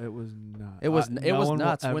here. Oh, it was nuts. It was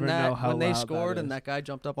nuts when they loud scored that and is. that guy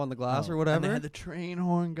jumped up on the glass or And whatever. they had the train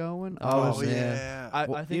horn going. Oh, Oh, man. yeah. I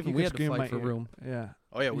Well, think even you we could had to scream fight my for ear. room. Yeah.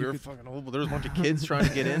 Oh, yeah, we You were could- fucking old. There was a bunch of kids trying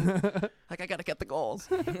to get in. Like, I got to get the goals.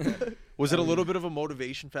 Was it a little bit of a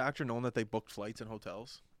motivation factor knowing that they booked flights and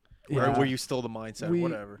hotels? Or Yeah. were you still the mindset,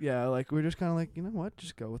 whatever? Yeah, like we're just kind of like, you know what,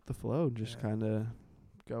 just go with the flow, just kind of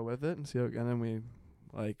go with it and see. And then we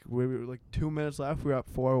were like 2 minutes left, we were up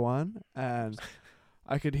 4-1, and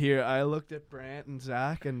I looked at Brant and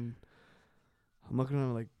Zach, and I'm looking at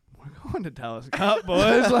them like, we're going to Dallas Cup,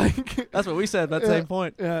 boys. Like That's what we said at that Yeah. same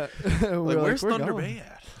point. yeah, Like, where's we're Thunder going. Bay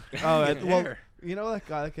at? Oh, Get well, there. you know that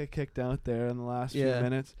guy that got kicked out there in the last few Yeah.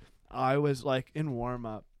 minutes? I was like in warm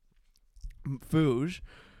up. Fuge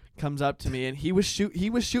comes up to me and he was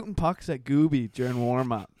shooting pucks at Gooby during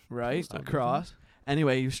warm up, right? Across.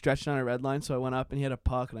 Anyway, he was stretching on a red line, so I went up and he had a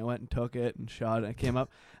puck and I went and took it and shot it. I came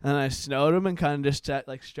up and then I snowed him and kind of just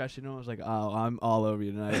stretched him. I was like, oh, I'm all over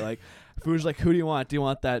you tonight. Like, Fuge like, who do you want? Do you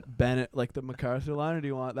want that Bennett, like the MacArthur line, or do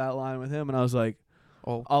you want that line with him? And I was like,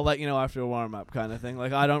 Oh, I'll let you know after a warm up kind of thing.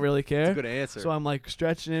 Like, I don't really care. That's a good answer. So I'm like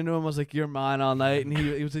stretching into him. I was like, "You're mine all night." And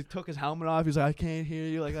he took his helmet off. He was like, "I can't hear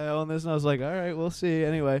you. Like I own this." And I was like, "All right, we'll see."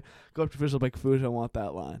 Anyway, go up to Fuge. I'm like, "Fuge, I want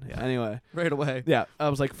that line." Yeah. Anyway, right away. yeah, I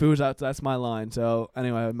was like, "Fuge, that's my line." So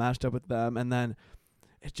anyway, I matched up with them, and then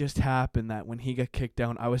it just happened that when he got kicked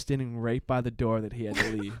down, I was standing right by the door that he had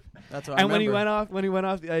to leave. That's what I And when remember. he went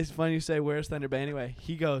off the ice, funny you say, "Where's Thunder Bay anyway?"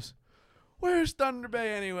 He goes, "Where's Thunder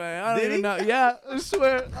Bay anyway?" I don't Did even he? know. Yeah, I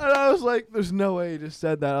swear. And I was like, "There's no way he just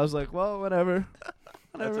said that." I was like, "Well, whatever."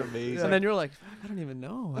 That's amazing. And then you're like, I don't even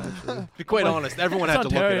know, actually. To be quite Like, honest, everyone it's had to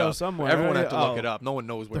look it Ontario up. somewhere. Everyone had to look Oh. it up. No one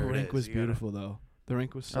knows where The it rink is. was You gotta- beautiful though. The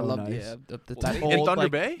rink was so I loved nice. the That type- old, In Thunder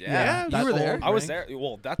like- Bay? Yeah, that you were there. old I was rink. there.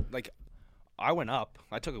 Well, I went up.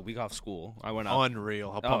 I took a week off school. I went up,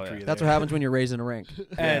 Unreal. How pumped yeah. were you That's there? what happens when you're raised in a rink.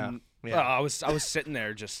 and Yeah. I was sitting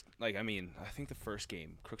there just like, I mean, I think the first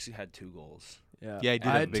game, Crooksy had 2 goals, Yeah, Yeah, he did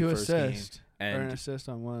I have a had big 2 first game. assists. Or an and assist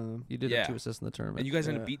on one of them. You did Yeah. have 2 assists in the tournament. and you guys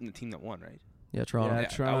ended Yeah. up beating the team that won, right? Yeah, Toronto. Yeah,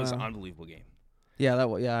 That was an Toronto. unbelievable game. Yeah, I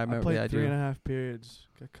I remember. played Yeah, I 3.5 do. periods.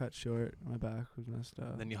 Got cut short. My back was messed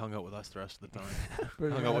up. And then you hung out with us the rest of the time.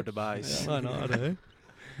 Pretty hung out with much. Tobias. Why not, eh?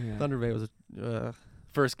 Yeah. Thunder Bay was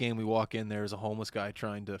First game we walk in, there's a homeless guy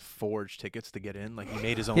trying to forge tickets to get in. Like he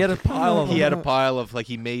made his own. He had a pile of He them. had a pile of like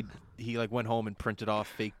he like went home and printed off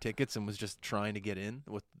fake tickets and was just trying to get in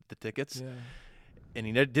with the tickets. Yeah. And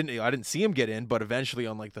he didn't. I didn't see him get in, but eventually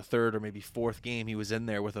on like the 3rd or maybe 4th game, he was in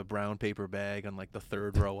there with a brown paper bag on like the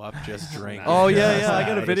 3rd row up, just drinking. Oh, yeah, I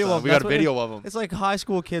got a Nice. video of We that's got a what video of him. It's like high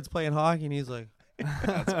school kids playing hockey, and he's like,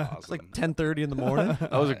 That's awesome. it's like 10:30 in the morning.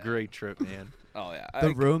 That was a great trip, man. Oh yeah,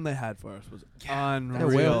 The room they had for us was Yeah, unreal.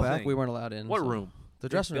 way real back, thing. we weren't allowed in. What so- room? The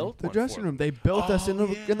dressing room. The dressing room. They built us in the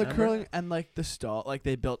yeah. curling and like the stall. Like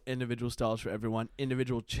they built individual stalls for everyone,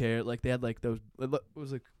 individual chair. Like they had like those. It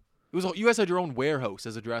was like It was. You guys had your own warehouse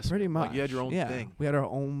as a dressing pretty room. much. Like, you had your own yeah. thing. We had our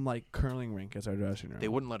own like curling rink as our dressing room. They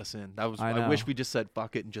wouldn't let us in. That was. I I wish know. we just said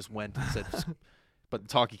fuck it and just went and said. But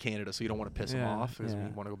it's Hockey Canada, so you don't want to piss them Yeah, off because we yeah.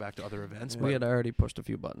 want to go back to other events. Yeah. We But had already pushed a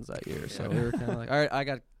few buttons that year, so we were kind of like, all right, I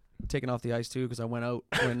got taken off the ice too because I went out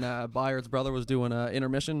when Byard's brother was doing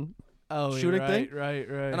intermission. Shooting right, thing? Right.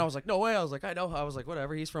 And I was like, no way. I was like, I know. I was like,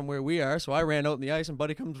 whatever. He's from where we are. So I ran out in the ice, and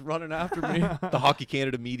Buddy comes running after me. the Hockey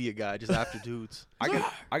Canada media guy just after dudes. I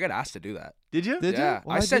got asked to do that. Did you? Did Yeah, you?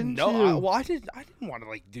 Why I said didn't no. you? I didn't want to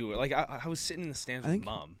like do it. Like I was sitting in the stands I with think-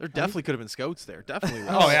 Mom. There definitely could have been scouts there. Definitely.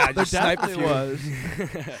 Oh yeah, I there just sniped a definitely few.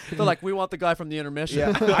 was. They're like, we want the guy from the intermission. Yeah,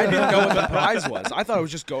 I didn't know what the prize was. I thought I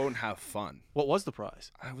was just go and have fun. What was the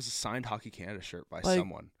prize? I was a signed Hockey Canada shirt by Like-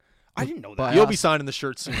 someone. I didn't know By that. You'll us. be signing the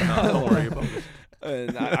shirt soon enough. Don't worry about it.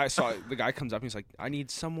 And I saw the guy comes up and he's like, I need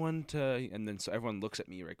someone to, and then so everyone looks at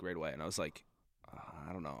me like right away, and I was like,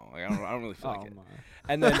 I don't know, like, I don't really feel like it. my.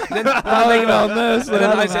 And then I'll think lean about on this. and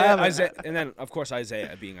then let him have it. Isaiah, and then of course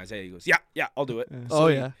Isaiah, being Isaiah, he goes, yeah, I'll do it. Yeah. So Oh,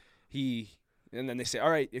 he- yeah. He and then they say, all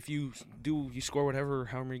right, if you score whatever,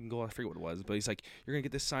 however many goal, I forget what it was, but he's like, you're gonna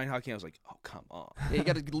get this signed hockey. I was like, oh come on. Yeah, you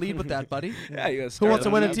got to lead with that, buddy. Yeah, you gotta Who start wants to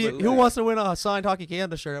on win a that, team? but- Who wants to win a signed Hockey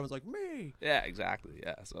Canada shirt? I was like, me. Yeah, exactly.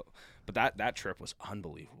 Yeah. So, but that trip was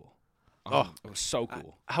unbelievable. Oh. It was so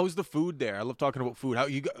cool. How's the food there? I love talking about food. How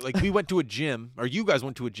you like? We went to a gym, or you guys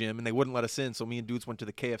went to a gym, and they wouldn't let us in. So me and dudes went to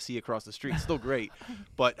the KFC across the street. Still great,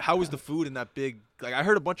 but how was the food in that big? Like I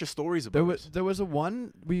heard a bunch of stories about. There was a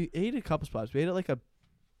one we ate a couple spots. We ate at like a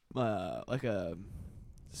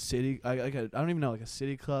city, I don't even know, like a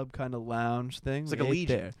city club kind of lounge thing. It's We like a ate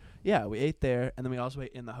Legion. there. Yeah, we ate there, and then we also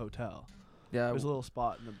ate in the hotel. Yeah. There's a little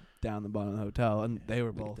spot down the bottom of the hotel, and they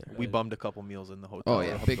were both. there. We bummed a couple meals in the hotel. Oh,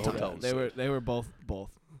 yeah, The big hotel time. was They were both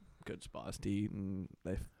good spots to eat, and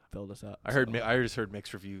they filled us up. I heard. so, I just heard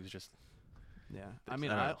mixed reviews. Just yeah, I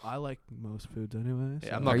mean, I don't I like most foods anyway. yeah,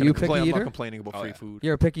 so- I'm not Are gonna you a picky complain. I'm eater? not complaining about Oh, free yeah. food.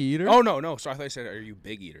 You're a picky eater? Oh no. So I thought you said, "Are you a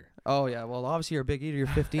big eater?" Oh yeah. Well, obviously you're a big eater. You're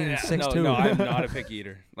 15 and 6'2". No, I'm not a picky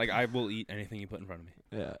eater. Like I will eat anything you put in front of me.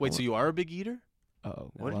 Yeah. Wait, so you are a big eater?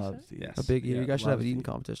 Oh, What did you loves say? to eat. Yes. A big eater. Yeah, You guys should have loves an to eating eat.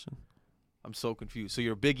 competition. I'm so confused. So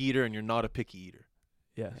you're a big eater and you're not a picky eater.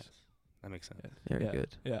 Yes. That makes sense. Very Yeah. good.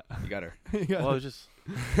 Yeah. You got her. Yeah. Well, it's just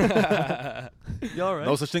You all right?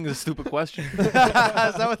 no such thing as a stupid question. Is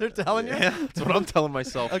that what they're telling you? Yeah, that's what I'm telling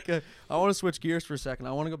myself. Okay. I want to switch gears for a second.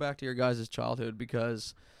 I want to go back to your guys' childhood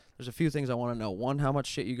because there's a few things I want to know. One, how much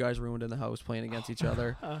shit you guys ruined in the house playing against each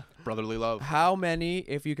other. Brotherly love. How many,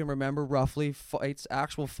 if you can remember roughly,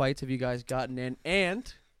 actual fights have you guys gotten in,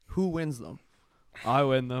 and who wins them? I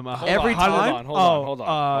win them. Every time? Hold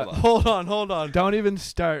on. Hold on. Don't even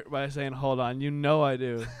start by saying hold on. You know I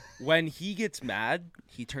do. When he gets mad,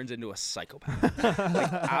 he turns into a psychopath.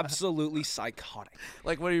 Like absolutely psychotic.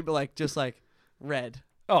 Like, what do you like? Just like red.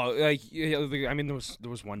 Oh, like I mean, there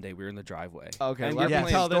was one day we were in the driveway. Okay, And let we're me playing-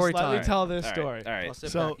 tell this. story Let me time. tell this All right, story. All right. I'll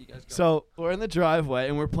sit So, back. You guys go. so we're in the driveway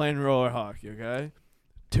and we're playing roller hockey. Okay,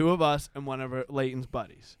 two of us and one of Leighton's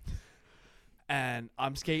buddies. And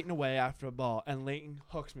I'm skating away after a ball, and Leighton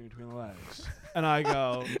hooks me between the legs. And I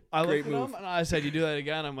go, I look Great at move. him, and I said, "You do that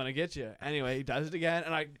again, I'm gonna get you." Anyway, he does it again,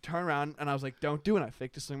 and I turn around, and I was like, "Don't do it." I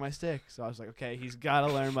faked to swing my stick, so I was like, "Okay, he's gotta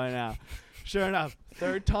learn by now." Sure enough,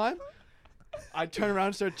 third time, I turn around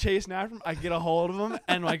and start chasing after him. I get a hold of him,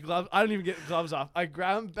 and my gloves. I don't even get gloves off. I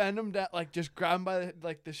grab him, bend him down, like just grab him by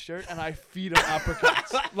the shirt, and I feed him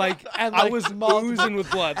uppercuts. I was oozing with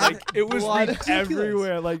blood. Like it was blood ridiculous.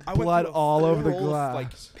 everywhere, like I went blood through a all over the full roll of, glass.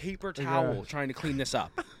 like paper Yeah. towel trying to clean this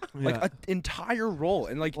up. Like Yeah. an entire roll,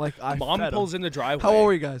 and like I mom fed him. pulls in the driveway. How old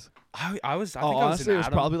were you guys? I think I was honestly, in it was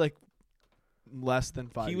Adam. probably like less than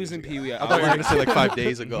 5 He years was in ago. Pee Wee. I thought you were gonna say like 5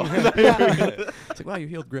 days ago. It's like, wow, you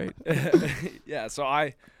healed great. Yeah, so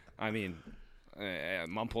I mean,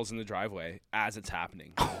 mom pulls in the driveway as it's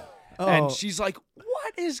happening, Oh, and she's like,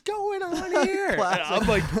 "What is going on here?" And I'm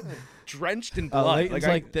like drenched in blood. Leighton's I-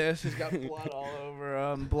 like this. He's got blood all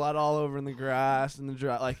over him, blood all over in the grass and the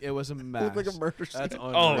dry. Like it was a mess. Looked like a murder scene. That's oh,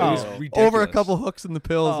 it was unreal. ridiculous. Over a couple hooks in the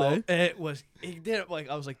pills, Oh, eh? it was. He did it like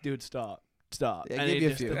I was like, dude, stop. Yeah, And give he you a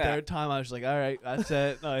just, few. the Yeah. third time, I was like, all right, that's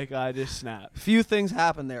it. Like I just snapped. Few things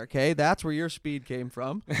happened there, okay? That's where your speed came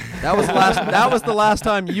from. That was the last. That was the last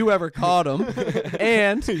time you ever caught him,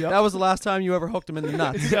 and that was the last time you ever hooked him in the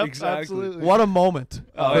nuts. Yep, Exactly. absolutely. What a moment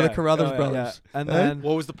Oh, for yeah. the Carruthers Oh, yeah. brothers. Yeah. And Eh? then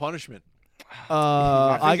What was the punishment?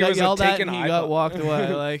 I think it got was a yelled at taken and he got iPod. walked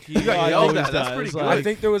away. Like he got yelled always at. That's does. pretty good. Like, I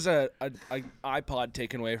think there was a iPod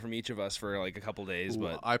taken away from each of us for like a couple days, Ooh,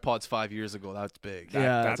 but iPods 5 years ago. That's big.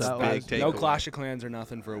 Yeah, that's that big was- no takeaway. Clash of Clans or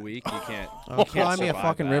nothing for a week. You can't. Oh, you cry can't me a survive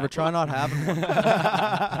fucking that. river. Try not having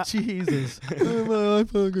one. Jesus. My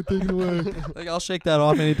iPhone got taken away. Like, I'll shake that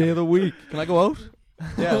off any day of the week. Can I go out?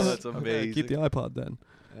 Yes, that's Okay, amazing. keep the iPod then.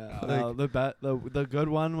 Yeah, Like- no, the good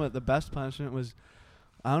one with the best punishment was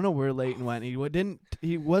I don't know where Leighton went. He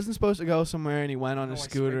wasn't supposed to go somewhere and he went on Oh, a I spray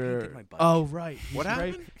scooter. painted my bike. Oh right. What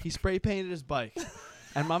happened? He spray painted his bike.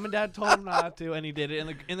 And mom and dad told him not to, and he did it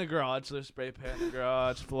in the garage. So there's spray paint in the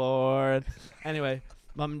garage floor. And anyway,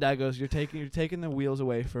 mom and dad goes, "You're taking the wheels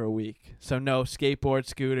away for a week. So no skateboard,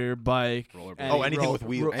 scooter, bike, Rollerblade. Oh, anything with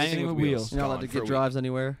wheels. anything with wheels. You're not allowed to Gone for a get week. drives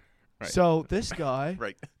anywhere. Right. So this guy,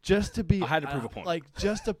 Right. just to be, I had to prove a point. Like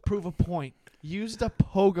just to prove a point, used a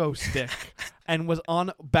pogo stick and was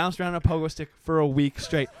bounced around a pogo stick for a week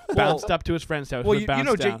straight. Bounced up to his friend's house. Well, and you bounced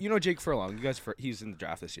know down. Jake. You know Jake Furlong. You guys, he's in the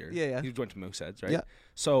draft this year. Yeah, yeah. He went to Mooseheads, right? Yeah.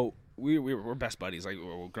 So we're best buddies. Like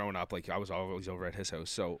we're growing up. Like I was always over at his house.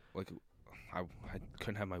 So like I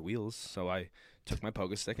couldn't have my wheels, so I took my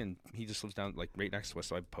pogo stick, and he just lives down like right next to us.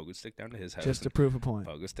 So I pogo stick down to his house. just to and prove a point.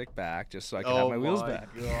 pogo stick back, just so I could have my wheels back.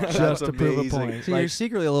 Just to prove a point. So you're Like-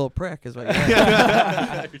 secretly a little prick, is what you're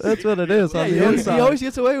saying. That's what it is on the he inside. always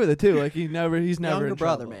gets away with it too. Like he's never Younger in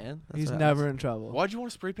brother, trouble. man. That's He's what never happens. in trouble. Why'd you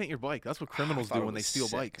want to spray paint your bike? That's what criminals I thought do it when they was steal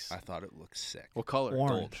sick. bikes. I thought it looked sick. What color?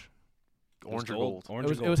 Orange. Orange or gold? Orange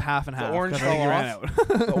It was half and The half. orange 'cause I think fell he ran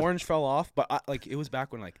off. out. The orange fell off, but it was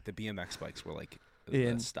back when like the BMX bikes were like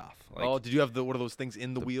In. the stuff. Like, Oh, did you have what are those things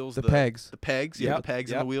in the wheels? The pegs. The pegs? Yeah, Yep, the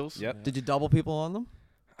pegs in yep, the wheels? Yep. Did you double people on them?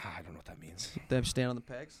 I don't know what that means. They stand on the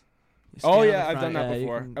pegs? You stand Oh on yeah, the I've front, done that yeah, you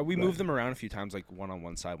before. can- We moved them around a few times, like one on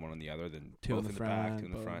one side, one on the other, then Two both in in the the back, front, two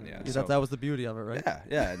in the both front. in Yeah, the Yeah, so, that was the beauty of it, right?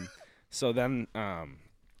 yeah. And so then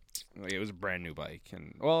Like, it was a brand new bike,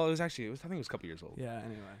 and well, I think it was a couple years old. Yeah.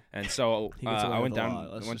 Anyway. And so He gets away I with went a down,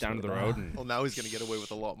 lot. Let's went just down to say the that. road, and Well, now he's gonna get away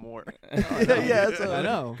with a lot more. yeah, that's I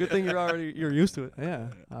know. Good thing you're used to it. Yeah.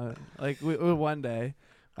 Like we one day,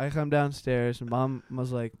 I come downstairs and Mom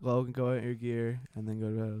was like, "Logan, go out your gear and then go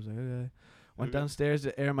to bed." I was like, "Okay." Went downstairs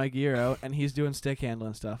to air my gear out, and he's doing stick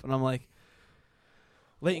handling stuff, and I'm like,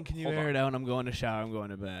 "Leighton, can you Hold air on. it out? I'm going to shower. I'm going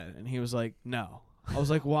to bed." And he was like, "No." I was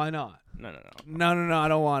like, "Why not?" no. No, I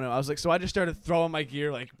don't want to. I was like, so I just started throwing my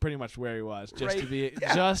gear like pretty much where he was, just to be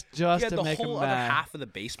just He had to the make whole him other mad. half of the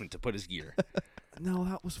basement to put his gear. No,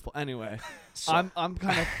 that was anyway. So, I'm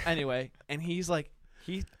kind of anyway, and he's like,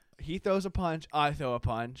 he throws a punch, I throw a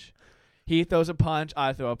punch. He throws a punch,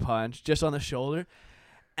 I throw a punch, just on the shoulder.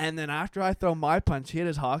 And then after I throw my punch, he had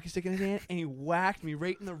his hockey stick in his hand, and he whacked me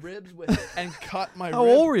right in the ribs with it and cut my How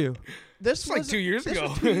rib. old were you? This It's like was 2 years this ago.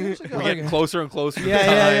 was 2 years ago. We're getting closer and closer. to Yeah,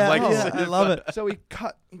 time. yeah, yeah. Like, Oh, I love it. So he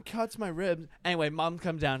cuts my ribs. Anyway, Mom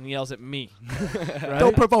comes down and yells at me. Right?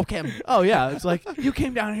 Don't provoke him. Oh yeah, it's like you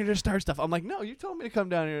came down here to start stuff. I'm like, no, you told me to come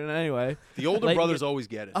down here. And anyway, The older Like, brothers always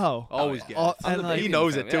get it. oh, Always yeah. get Oh, it. and like- He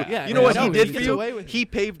knows it too. Yeah, You know yeah, what I he know, did he for gets you? away with it. He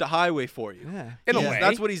paved a highway for you. yeah. In a Yeah, way.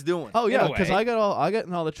 that's what he's doing. Oh yeah, In a because way. I get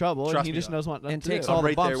in all the trouble, Trust and he me, just though. knows what not And to takes do. all the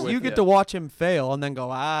right there bumps. with You you. get to watch him fail and then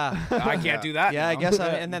go, I can't do that. Yeah, I now. guess.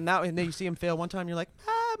 And then you see him fail one time, you're like,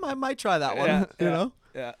 I might try that one. Yeah, you yeah. know.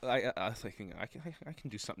 Yeah, I was thinking I can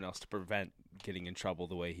do something else to prevent getting in trouble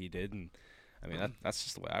the way he did, and I mean that's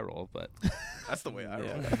just the way I roll. But That's the way I roll.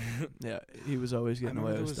 Yeah. Yeah, he was always getting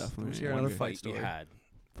away with stuff. There when was we were another one younger. fight we story. had.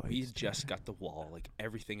 We Fights. just got the wall, like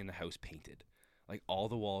everything in the house painted, like all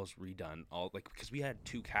the walls redone, all like because we had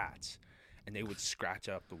 2 cats, and they would scratch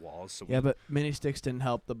up the walls. So Yeah, but mini sticks didn't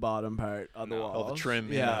help the bottom part of the No. wall. Oh, the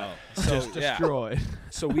trim. Yeah, so just yeah. destroyed.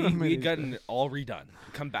 So we Mini had gotten it all redone.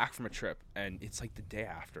 We come back from a trip, and it's like the day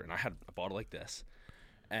after, and I had a bottle like this,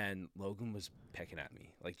 and Logan was picking at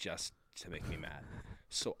me, like just to make me mad.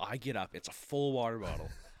 So I get up. It's a full water bottle.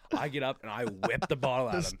 I get up and I whip the bottle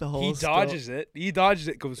at Just him. the whole He dodges it. He dodges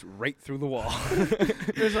it. Goes right through the wall.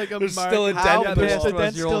 There's like a There's mark. still a How dent in the bad wall. the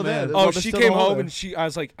dent's Your old still there. man. The Oh, wall- there's she still came a hole home there. and I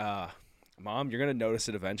was like, Mom, you're gonna notice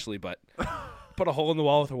it eventually, but put a hole in the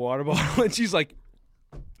wall with a water bottle. And she's like,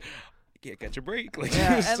 I can't catch a break. Like, Yeah,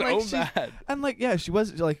 she was and, so like, she- mad. And like, yeah, she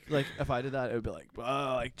was like if I did that, it would be like, oh,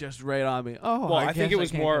 like just right on me. Oh, Well, I think guess it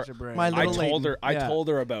was can't more- catch a break. My I little told her. I Yeah. told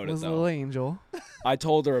her about it was a though. little angel. I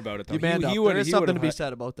told her about it though. You manned up. would. There is He something would've to be had-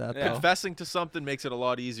 said about that. Yeah. though. Confessing to something makes it a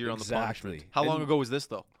lot easier on the punishment. Exactly. How long And- ago was this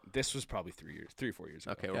though? This was probably 3 or 4 years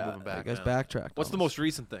ago. Okay, we're Yeah, moving I back. guess now. backtrack. What's the most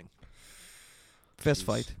recent thing? fist Jeez.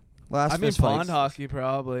 fight? Last I mean, fist fight. pond hockey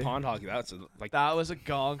probably. Pond hockey. That's like That was a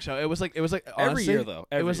gong show. It was like every honestly, year though.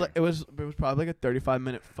 Every it was year. like it was probably like a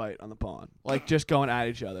 35-minute fight on the pond, like just going at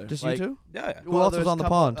each other. Just like, you two? yeah. Who else there was on the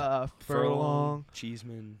couple, pond? Furlong.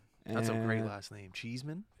 Cheeseman. That's a great and- last name,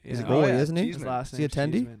 Cheeseman. He's a yeah. goalie, yeah, isn't he? Cheeseman. His last Is he a name's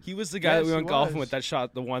tendy? Cheeseman. He was the guy that Yes, we he went golfing was. with that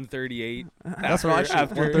shot the 138. That's what I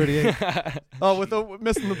shot. 138. Oh, with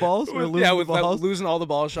missing the balls? Or losing yeah, the with balls? losing all the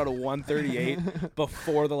balls, shot a 138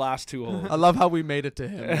 before the last 2 holes. I love how we made it to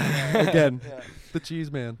him. Again, the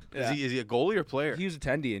cheese man. Is he a goalie or player? He was a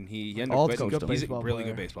tendy and he ended All up quitting. coached him. He's a Baseball really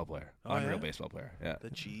player. good baseball player. Oh, Unreal yeah? baseball player. Yeah. The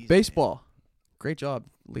cheese. Baseball. Great job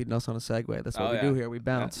leading us on a segue. That's what Oh, we yeah. do here. We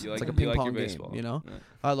bounce. Yeah, you It's like- like a you ping like pong your game, baseball. you know? Yeah.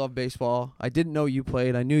 I love baseball. I didn't know you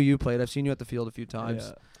played. I knew you played. I've seen you at the field a few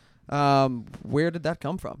times. Yeah. Where did that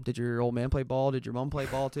come from? Did your old man play ball? Did your mom play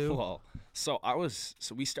ball too? Well, so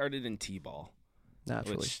we started in T-ball.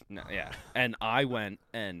 Naturally. Yeah. And I went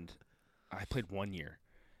and I played 1 year.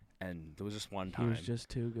 And there was just one He time. was just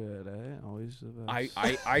too good, eh? Always the best.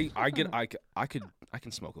 I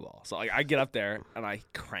can smoke a ball. So like I get up there and I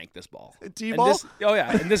crank this ball. And T-ball? this,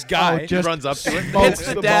 and this guy Just runs up to it. Hits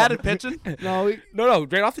the the dad ball. and pitching? no, No,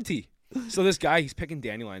 right off the tee. So this guy, he's picking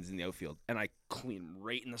dandelions in the outfield, and I clean him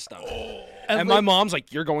right in the stomach. And my mom's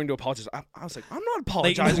like, "You're going to apologize." I was like, "I'm not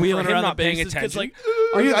apologizing for wheeling him around not the paying bases, kids attention."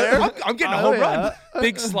 like, Are you there? I'm getting a Oh, home run. yeah.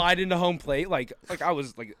 Big slide into home plate, like I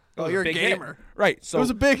was like, Oh, it was you're a big hit. gamer. Right? So It was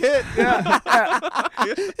a big hit. yeah.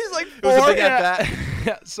 He's like It was a four. big yeah. at bat.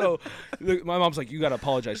 yeah. So my mom's like, "You got to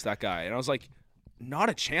apologize to that guy," and I was like, "Not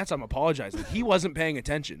a chance. I'm apologizing. He wasn't paying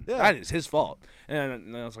attention. Yeah. That is his fault."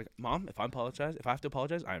 And I was like, "Mom, if I have to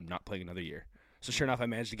apologize, I am not playing another year." So sure enough, I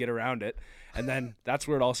managed to get around it, and then that's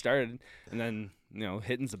where it all started. And then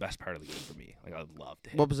hitting's the best part of the game for me. Like I love to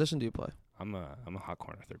hit. What position do you play? I'm a hot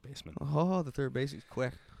corner third baseman. Oh, the third base is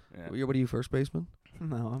quick. Yeah. What are you, first baseman?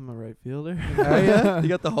 no, I'm a right fielder. Oh, yeah? You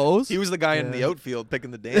got the hose? He was the guy in the Yeah. outfield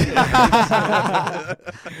picking the dandelions.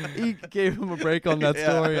 He gave him a break on that Yeah.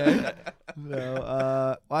 story, eh?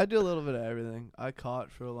 No, I do a little bit of everything. I caught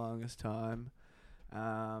for the longest time,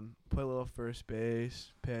 Play a little first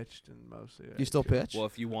base, pitched, and mostly. You still pitch? Well,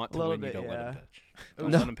 if you want to little win, you bit, don't let him yeah. pitch.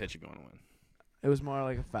 Don't No. let him pitch if you want to win. It was more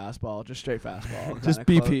like a fastball, just straight fastball. Just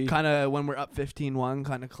BP. Kind of when we're up 15-1,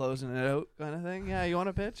 kind of closing it out, kind of thing. Yeah, you want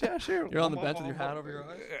to pitch? Yeah, sure. You're on the bench with your hat over your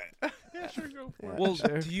eyes. Yeah, sure, go for Yeah, it. Well,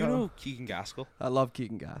 sure, do you go. know Keegan Gaskell? I love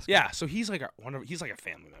Keegan Gaskell. Yeah, so he's like he's like a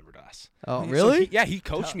family member to us. Oh, So really? he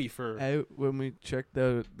coached me for. Out when we checked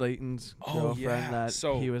the Leighton's girlfriend yeah, that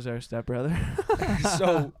so- he was our stepbrother.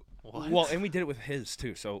 So What? well, and we did it with his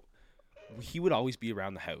too. So he would always be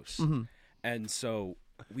around the house, Mm-hmm. and so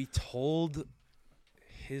we told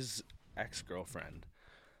his ex-girlfriend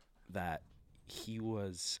that he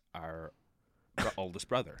was our oldest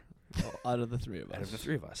brother Out of the three of us. out of the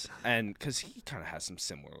three of us, and because he kind of has some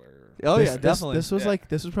similar. Oh, This- yeah, this- definitely. This was Yeah.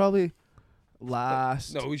 this was probably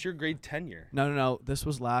last. No, it was your grade 10 year, No. This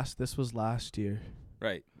was last year.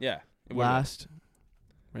 right? Yeah, it would've Last,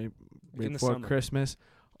 right Like in the before summer. Christmas.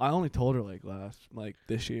 I only told her like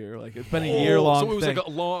this year. Like it's been a year long. So it was thing. like a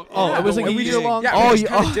long. Oh, it was like but a we year-long Yeah, thing. we Oh, just yeah.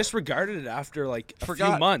 kind of disregarded it after like a few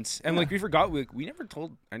Forgot. months, and like we forgot. We never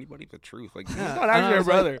told anybody the truth. Like he's Yeah, not and I actually our was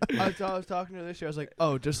brother. I was talking to her this year. I was like,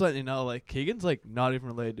 oh, just letting you know, like Keegan's like not even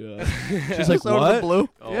related to us. She's like, Just out of the what? blue.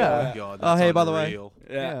 Oh Yeah. my god. Oh, That's hey, by the way. unreal.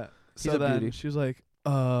 yeah. So a then beauty. she was like,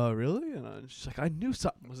 really? And she's like, I knew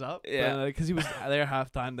something was up. Yeah. Because he was there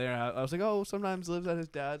halftime there. I was like, oh, sometimes lives at his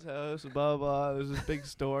dad's house. Blah blah. There's this big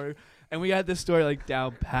story, and we had this story like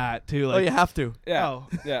down pat too. Oh, Like, you have to. Yeah. oh,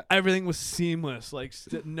 Yeah. everything was seamless. Like,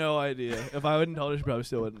 no idea. If I wouldn't told her, she probably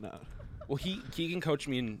still wouldn't know. Well, Keegan coached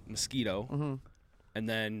me in Mosquito, Mm-hmm. and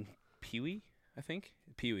then Pee Wee, I think.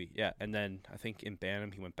 Pee Wee, yeah. And then I think in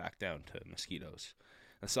Bantam he went back down to Mosquitoes,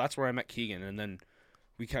 and so that's where I met Keegan. And then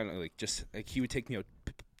we kind of like just like he would take me out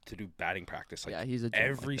to do batting practice like Yeah, he's a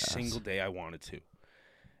gem every like that. single day I wanted to,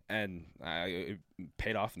 and it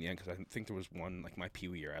paid off in the end because I think there was one like my Pee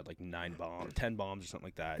Wee year I had like 10 bombs or something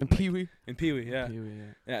like that. And like, Pee Wee. in Pee Wee, yeah. Pee-wee,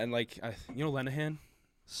 Yeah, and like you know Lenahan?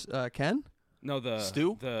 Ken? No, the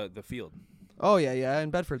Stu? the field. Oh, yeah,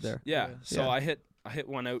 in Bedford there. Yeah. Yeah. So Yeah. I hit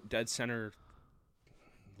one out dead center.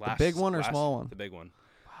 big one or small one? The big one.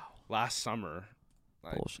 Wow. Last summer,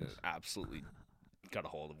 I Bullshit. just absolutely got a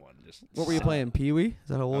hold of one. Just What were you playing? Pee Wee? Is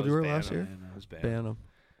that how I old you was were last year? Bantam. I was banned. Bantam.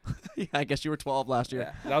 Yeah, I guess you were 12 last year.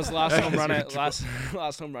 Yeah, that was the last home run. You're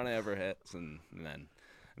Last home run I ever hit, and then,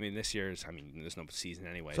 I mean, this year's. I mean, there's no season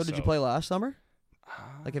anyway. So did you play last summer?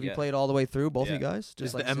 Like, have you Yeah. played all the way through, both of you Yeah. guys?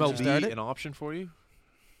 Is like the since you MLB started? an option for you?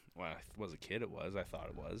 When I was a kid, it was. I thought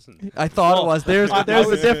it was. And I thought it Well, was. There's I the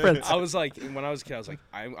was- difference. I was like, when I was a kid, I was like,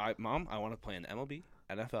 Mom, I want to play in MLB,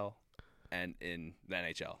 NFL, and in the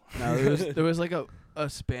NHL. No, there was like a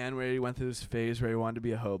span where he went through this phase where he wanted to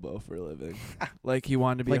be a hobo for a living. Like he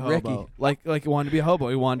wanted to be Like a hobo. Ricky. Like he wanted to be a hobo.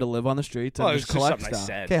 He wanted to live on the streets and Well, it was just just collect something I stuff.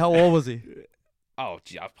 said. Okay, how old was he? Oh,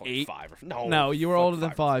 gee, I was probably 8. 5 or No, you were fuck, older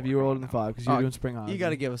than 5. or You were 4, older than 5 because you were Oh, doing spring hockey. You got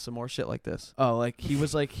to give us some more shit like this. Oh, like he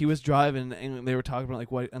was driving and they were talking about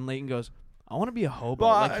like what, and Leighton goes, I want to be a hobo.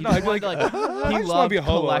 Well, like I he know, just I'd be wanted to, like, like I he just wanna loved be a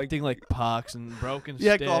hobo, like- collecting like pucks and broken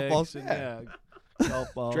Yeah, sticks. golf balls. And, Yeah.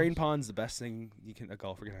 golf balls. Drain pond's the best thing a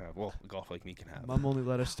golfer can have. Well, a golfer like me can have. Mom only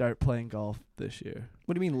let us start playing golf this year.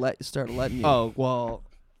 What do you mean start letting you? Oh well,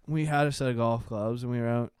 we had a set of golf clubs and we were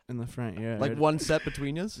out in the front yard. Like one set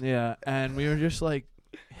between us? Yeah, and we were just like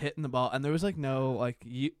hitting the ball, and there was like no like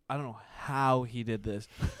I don't know how he did this.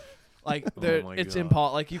 Like there, my it's God.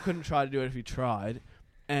 impossible. Like you couldn't try to do it if you tried,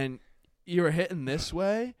 and you were hitting this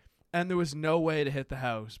way, and there was no way to hit the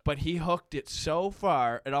house. But he hooked it so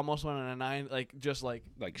far, it almost went on a 9, like just like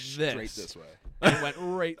Like straight this. this way. and it went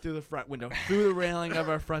right through the front window, through the railing of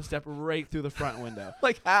our front step, right through the front window.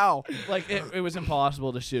 Like how? Like it was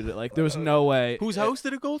impossible to shoot it. Like there was no way. Whose house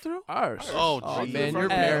did it go through? Ours. Oh, Oh, geez. man, your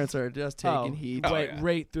front- parents are just taking Oh, heat. Oh, Wait, yeah.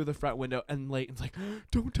 right through the front window, and Leighton's like,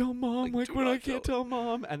 "Don't tell mom, like do when not I can't tell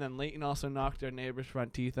mom." And then Leighton also knocked our neighbor's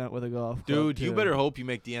front teeth out with a golf club. Dude, you too. better hope you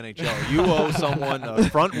make the NHL. You owe someone a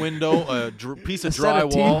front window, a piece of A set of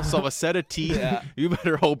drywall, a set of teeth. Yeah. You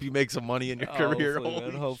better hope you make some money in your career. Hopefully,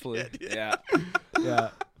 man, Holy hopefully. shit. Yeah. Yeah.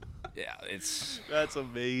 Yeah, it's That's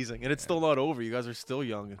amazing. And it's still not over. You guys are still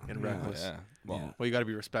young and Yeah. reckless. yeah. Well, Yeah. Well, you got to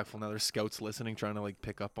be respectful now. There's scouts listening, trying to like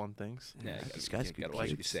pick up on things. yeah, These you guys gotta, could gotta play. watch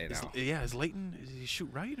what you say Is, now. yeah, is Leighton, is he shoot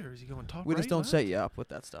right or is he going top We right? just don't left? set you up with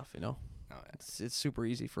that stuff, you know? Oh, yeah. It's super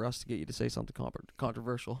easy for us to get you to say something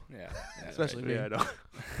controversial. Yeah, Especially me. Yeah, I know.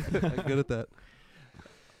 I'm good at that.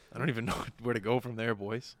 I don't even know where to go from there,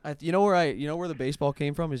 boys. You know where the baseball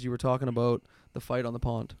came from? Is you were talking about the fight on the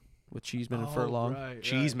pond with Cheeseman and Furlong. Right, right.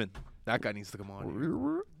 Cheeseman. That guy needs to come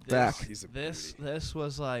on. Back. He's a This beauty. this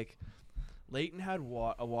was like, Leighton had a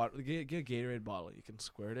water. Get a Gatorade bottle. You can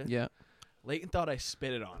squirt it. Yeah. Leighton thought I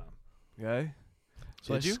spit it on him. Okay.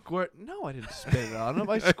 So Did I you? squirt. No, I didn't spit it on him.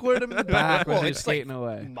 I squirted him in the back when Well, he was it's like skating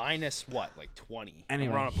away. minus what, like 20.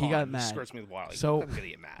 Anyway, We're on a he pond, got he mad. Squirts me with water. Like, So, I'm gonna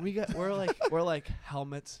get mad. We're like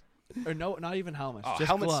helmets, or no, not even helmets, Oh, just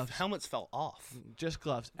helmets, gloves, helmets fell off. just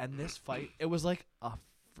gloves. And this fight, it was like a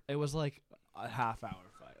half-hour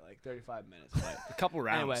fight, like 35 minutes fight. A couple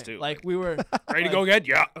rounds Anyway, too. like we were ready to like- go again?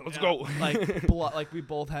 Yeah, let's yeah, go. like we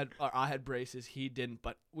both had. I had braces. He didn't,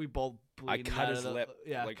 but we both. I bleeding cut out his of the, lip,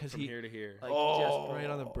 Yeah, like because from he here to here. like just right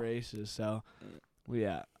on the braces. So,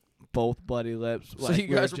 both bloody lips. So like, you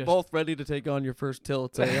we guys were just- both ready to take on your first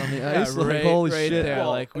tilts on the Yeah, ice. Like, right, holy right shit! there. Well,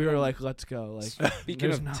 Like we were like, let's go. Like Speaking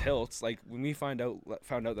there's of no- tilts, like when we found out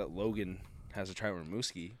that Logan has a try with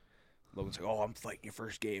Mooski, Logan's like, "Oh, I'm fighting your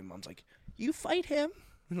first game." I was like, "You fight him."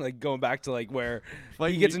 Like going back to like where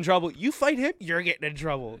he gets in trouble. You fight him, you're getting in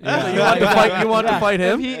trouble. Yeah. You want to fight? You want to fight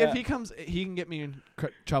him? If he comes, he can get me in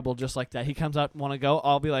trouble just like that. He comes out, want to go?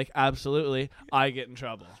 I'll be like, absolutely. I get in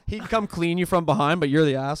trouble. He'd come clean you from behind, but you're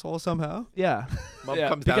the asshole somehow. Yeah, Mom Yeah,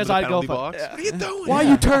 comes down because to the I'd go penalty for- box. Yeah. What are you doing? Why are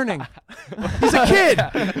you turning? He's a kid.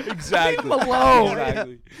 Exactly. Leave him alone.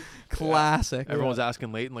 Exactly. Classic. Everyone's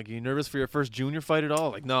asking Leighton, like, are you nervous for your first junior fight at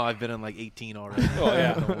all? Like, no, I've been in like 18 already. Oh,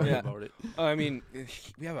 yeah. Don't worry Yeah. about it. I mean,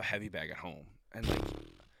 we have a heavy bag at home, and like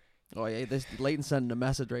Oh yeah, this Leighton's sending a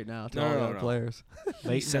message right now to No, all no, the other no. players. he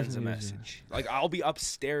Leighton sends a doesn't use it. message. Like I'll be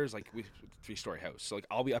upstairs, like we 3-story house, so like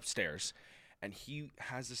I'll be upstairs, and he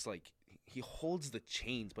has this like he holds the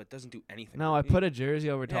chains but doesn't do anything. No, I put a jersey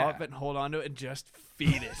over top Yeah. of it and hold on to it and just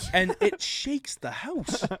feed it. and it shakes the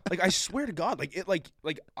house. Like I swear to God, like it like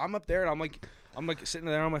I'm up there and I'm like sitting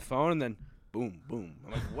there on my phone and then boom, boom.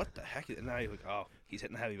 I'm like, what the heck? And then I like, oh, he's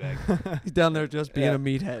hitting the heavy bag. He's down there just being Yeah. a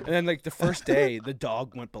meathead. And then like the first day, the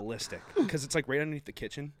dog went ballistic because it's like right underneath the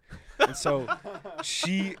kitchen, and so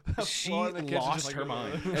she Floor in the kitchen, lost just her like-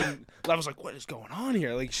 mind. And I was like, what is going on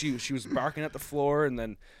here? Like she was barking at the floor, and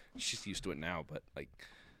then she's used to it now, but like,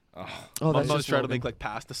 oh, Oh, Mom's that's just trying to Logan. make like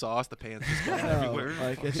pasta sauce. The pan's just going No, everywhere.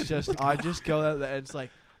 like it's just I just go out there. It's like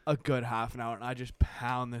a good half an hour, and I just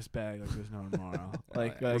pound this bag like there's no tomorrow.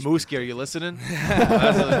 Like, Mooski, are you listening?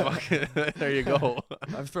 That's a fucking- there you go.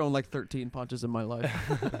 I've thrown like 13 punches in my life,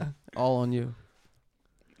 all on you.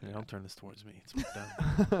 Yeah, don't turn this towards me. It's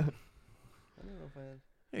down.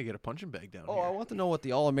 Hey, you got a punching bag down Oh, here. I want to know what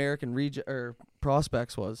the All-American region or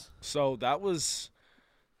prospects was. so that was.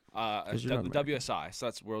 you're not The WSI, so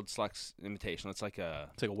that's World Selects Invitational. It's like a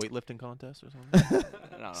It's like a weightlifting contest or something.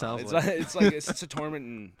 no, Sounds it's like like it's like it's a tournament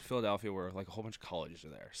in Philadelphia where like a whole bunch of colleges are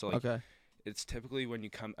there. So like Okay. it's typically when you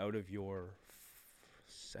come out of your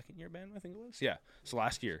second year band, I think it was. Yeah. So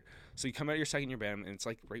last year. So you come out of your second year band, and it's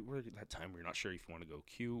like right where that time where you're not sure if you want to go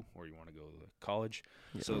Q or you want to go to college.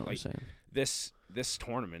 Yeah, So, I know what you're like, saying. This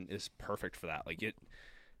tournament is perfect for that. Like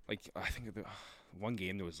I think the one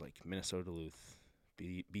game there was like Minnesota Duluth,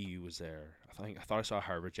 BU was there. I thought I saw a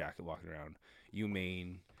Harvard jacket walking around.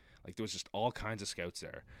 UMaine, like there was just all kinds of scouts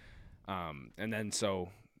there. And then so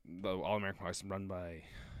the All American was run by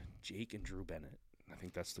Jake and Drew Bennett. I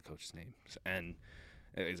think that's the coach's name. And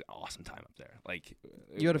it was an awesome time up there. Like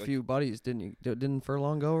You had a like, few buddies, didn't you? Didn't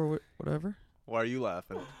Furlong go or whatever? Why are you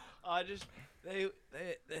laughing? I just they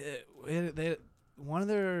one of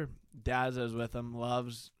their dads that was with them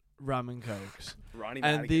loves rum and cokes. Ronnie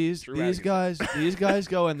And Madigan, these Drew these Madigan. guys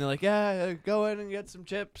go in. They're like, yeah, go in and get some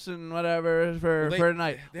chips and whatever for Well, for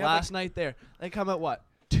tonight. they have, Last night there, they come at what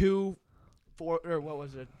 2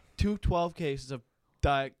 12 cases of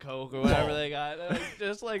Diet Coke or whatever they got.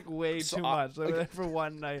 Just like way So, too much. They were there for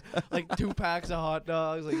one night. Like 2 packs of hot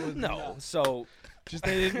dogs. Like it was No, nuts. so Just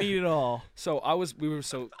they didn't eat it all.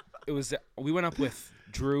 we went up with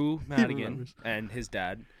Drew Madigan remembers. and his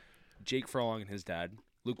dad, Jake Furlong and his dad,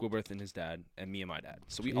 Luke Wilberth and his dad, and me and my dad.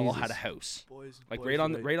 So we all had a Jesus. house Boys, Like, boys right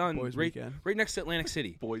on- week- right on- boys right- weekend. right next to Atlantic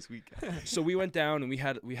City. Boys weekend. So we went down and we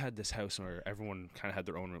had this house where everyone kind of had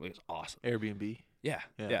their own room. It was awesome. Airbnb. Yeah,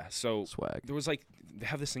 Yeah. yeah. So Swag. there was like they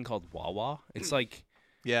have this thing called Wawa. It's like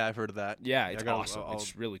Yeah, I've heard of that. yeah, I it's gotta- awesome. I'll-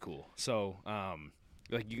 It's really cool. So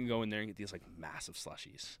like you can go in there and get these like massive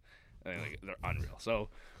slushies. And, like they're unreal. So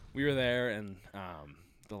we were there and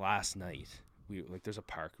the last night we like there's a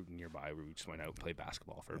park nearby where we just went out and played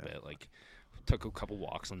basketball for a bit. Like took a couple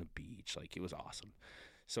walks on the beach. Like it was awesome.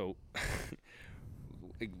 So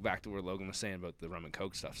like, back to where Logan was saying about the rum and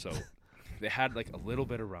coke stuff. So they had like a little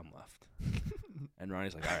bit of rum left. And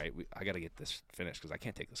Ronnie's like, all right, I got to get this finished because I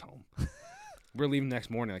can't take this home. We're leaving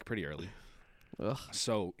next morning, like pretty early. Ugh.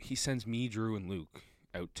 So he sends me, Drew, and Luke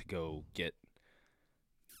out to go get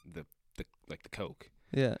the Coke.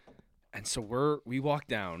 Yeah. And so we walk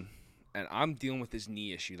down, and I'm dealing with this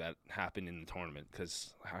knee issue that happened in the tournament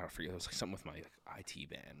because I forget, it was like something with my IT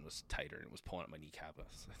band was tighter and it was pulling up my kneecap.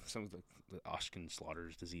 Some of the Oshkin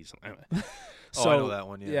Slaughter's disease. Anyway, I know that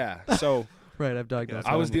one. Yeah. So Right, I've diagnosed.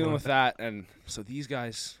 I was that dealing before. with that, and so these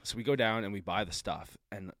guys. So we go down and we buy the stuff,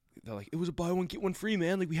 and they're like, "It was a buy one get one free,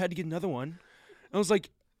 man. Like we had to get another one." And I was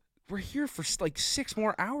like, "We're here for like 6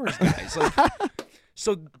 more hours, guys." Like,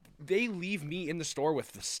 so they leave me in the store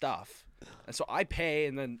with the stuff, and so I pay,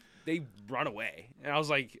 and then they run away, and I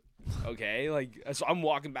was like, "Okay." Like, so I'm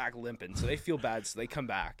walking back limping, so they feel bad, so they come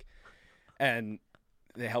back, and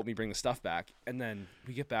they help me bring the stuff back, and then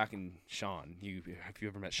we get back, and Sean, have you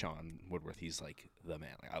ever met Sean Woodworth? He's like the man.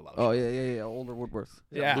 Like I love. Oh Sean. yeah, older Woodworth.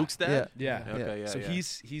 Yeah. Luke's dad. Yeah. Okay. Yeah. So yeah.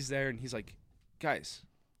 he's there, and he's like, guys,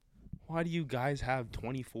 why do you guys have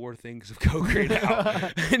 24 things of Coke right now?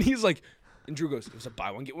 And he's like, and Drew goes, it was a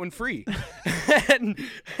buy one get one free, and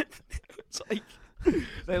it's like.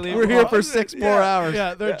 We're here for 6 more hours.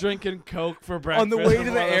 Yeah, they're drinking Coke for breakfast On the way to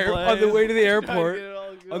the before on the way to the place. airport. Get it all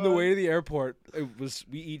On the going. way to the airport, it was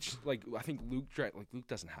we each like I think Luke drank like Luke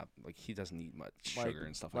doesn't have like he doesn't eat much sugar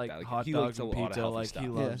and stuff like that. Like hot he dogs likes a and lot of pizza, healthy like stuff. he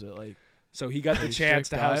loves it. Like So he got the he's chance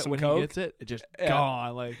to strict have diet. some when Coke. he gets it, it just Yeah.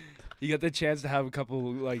 gone. Like He got the chance to have a couple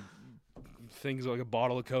like things like a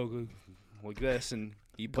bottle of Coke like this, and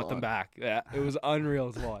he put them Gone. back. Yeah, it was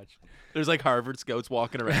unreal to watch. There's like Harvard scouts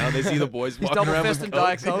walking around. They see the boys He's walking double around with fisting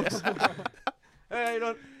Diet Cokes. Cokes. Hey, you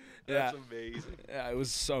don't. Yeah, That's amazing. yeah, it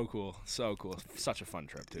was so cool, so cool. Such a fun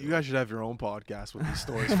trip too. You guys should have your own podcast with these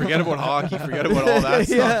stories. Forget about hockey. Forget about all that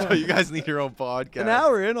Yeah. stuff. You guys need your own podcast. An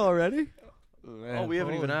hour in already. Oh, we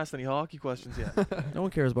haven't even asked any hockey questions yet. No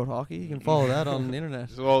one cares about hockey. You can follow that on the internet,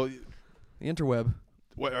 So, the interweb.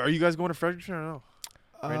 what, are you guys going to Fredericton or no?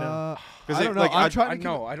 Right now? 'Cause I it- don't know. like, I'm I- trying I to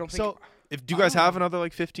know. I don't think. So If do you guys I don't have know. another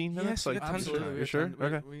like 15 minutes? Yes, we like, got tons of absolutely, time. you're sure? We-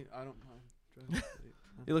 Okay. I don't mind.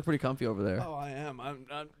 You look pretty comfy over there. Oh, I am. I'm.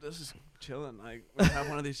 This is chilling. Like we have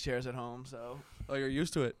one of these chairs at home, so. Oh, you're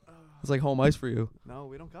used to it. It's like home ice for you. No,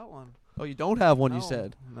 we don't got one. Oh, you don't have one. You No.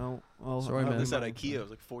 said. No. Well, Sorry, I man. This at might- IKEA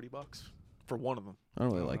was like $40 for one of them. I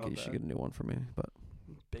don't really Oh, like it. You should okay. get a new one for me. But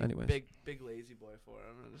Big, anyways. big lazy boy for it.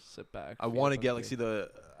 I'm gonna just sit back. I want to get like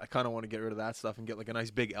I kind of want to get rid of that stuff and get like a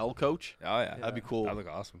nice big L coach. Oh yeah, That'd be cool. That'd look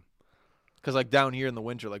awesome. Cause like down here in the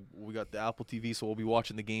winter, like we got the Apple TV, so we'll be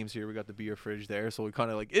watching the games here. We got the beer fridge there, so we kind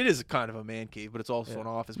of like it is kind of a man cave, but it's also Yeah. an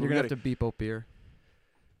office. But You're we gonna have gotta, to beep out beer.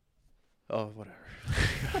 Oh,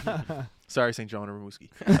 whatever. Sorry, St. John or Rimouski.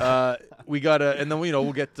 We gotta, and then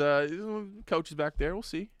we'll get coaches back there. We'll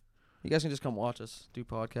see. You guys can just come watch us do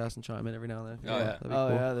podcasts and chime in every now and then. Oh, yeah. That'd be Oh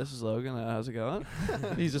cool. yeah, this is Logan. How's it going?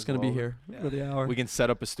 He's just gonna be here for the hour. We can set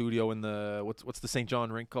up a studio in the what's the St.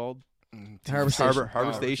 John rink called? Harbor Station.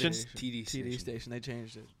 Harbor Station. TD TD station. They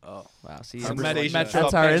changed it. Oh, Wow. See, Harbor everyone- Station. Metro,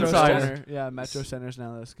 That's our Metro insider. Center. Yeah, Metro Center's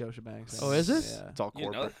now the Scotiabank. Center. Oh, is it? Yeah. it's all You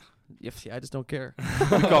know corporate. Yes, yeah, I just don't care.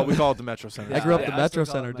 we call it the Metro Center. I grew up Yeah, the I Metro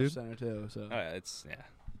still call it Center, Metro dude. Center too. So. Oh yeah, it's yeah.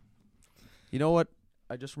 You know what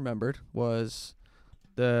I just remembered was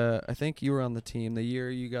I think you were on the team the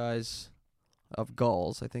year you guys of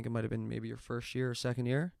Gulls. I think it might have been maybe your first year or second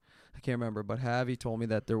year. I can't remember, but Javi told me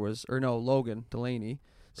that there was, or no, Logan Delaney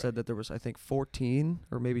said that there was, I think, 14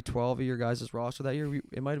 or maybe 12 of your guys' roster that year.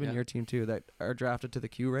 It might have been Yeah. your team too that are drafted to the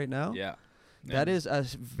queue right now. Yeah. That is a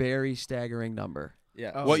very staggering number.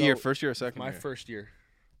 Yeah. Oh, What So, year? First year or second My year? first year.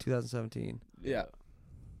 2017. Yeah.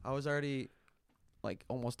 I was already like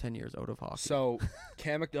almost 10 years out of hockey. So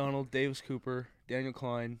Cam McDonald, Davis Cooper, Daniel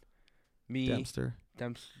Klein, me, Dempster.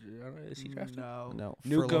 Dempster. Is he drafted? No. No.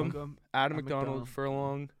 Newcomb. Furlong. Adam McDonald,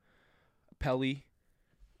 Furlong, Pelly,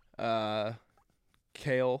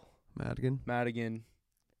 Kale, Madigan.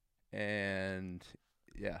 and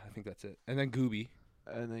yeah, I think that's it. And then Gooby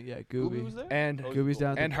And then Gooby. was there? and Oh, Gooby's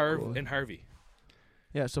down. and to Harv and Harvey.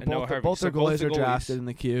 Yeah, so and Noah both Harvey. both So their both goalies the are goalies. drafted in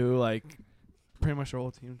the queue. Like pretty much their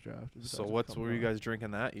whole team's drafted. So what were you guys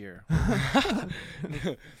drinking that year?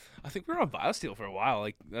 I think we were on BioSteel for a while.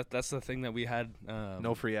 Like that's the thing that we had.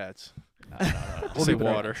 No free ads. We'll Say leave it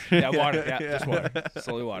at water. that. Yeah, water. Yeah, just water.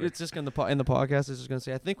 Solely water. It's just gonna in the podcast. It's just gonna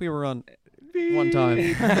say I think we were on one time.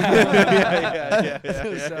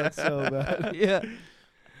 Sounds so bad. Yeah.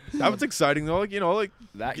 That was exciting though. Like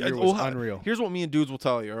That Yeah, year was well, unreal. here's what me and dudes will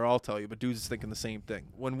tell you, or I'll tell you, but dudes is thinking the same thing.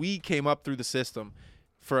 When we came up through the system,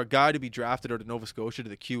 for a guy to be drafted out of Nova Scotia to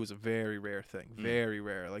the queue is a very rare thing. Very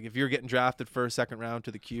rare. Like if you're getting drafted first, second round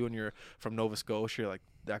to the queue and you're from Nova Scotia, you're like,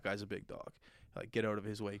 that guy's a big dog. Like get out of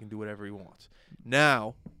his way. He can do whatever he wants.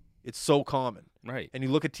 Now, it's so common. Right. And you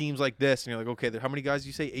look at teams like this and you're like, okay, how many guys do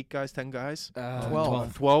you say? 8 guys, 10 guys?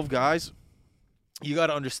 12. 12 guys. You got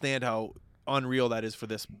to understand how unreal that is for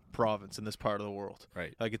this province and this part of the world.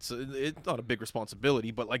 Right. Like it's not a big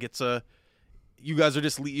responsibility, but like you guys are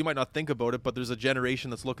just you might not think about it, but there's a generation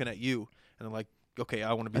that's looking at you and they're like, okay,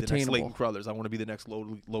 I want to be the next Attainable. Leighton Carruthers. I want to be the next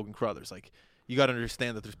Logan Carruthers. Like, you got to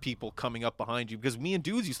understand that there's people coming up behind you, because me and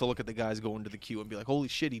dudes used to look at the guys going to the queue and be like, holy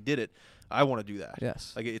shit, he did it. I want to do that.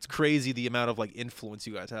 Yes. Like, it's crazy the amount of like influence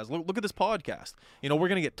you guys have. Look at this podcast. You know, we're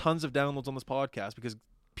going to get tons of downloads on this podcast because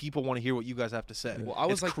people want to hear what you guys have to say. Well, I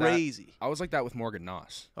was it's like crazy. I was like that with Morgan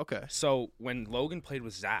Noss. Okay. So when Logan played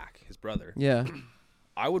with Zach, his brother, Yeah.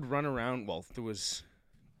 I would run around. Well, there was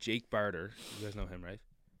Jake Barter. You guys know him, right?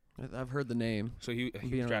 I've heard the name. So he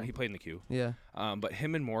Being around. played in the queue. Yeah. But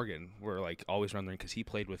him and Morgan were like always around the ring because he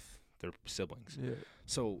played with their siblings. Yeah.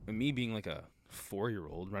 So me being like a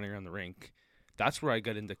 4-year-old running around the rink, that's where I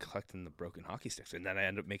got into collecting the broken hockey sticks, and then I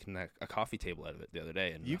ended up making a coffee table out of it the other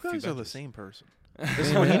day. And You a few guys are the benches. same person. This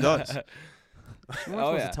is what he does. You're not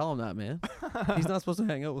Oh, supposed yeah. to tell him that, man. He's not supposed to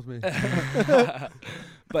hang out with me.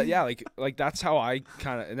 But yeah, like that's how I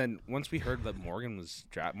kind of. And then once we heard that Morgan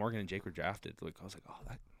and Jake were drafted, like I was like, oh,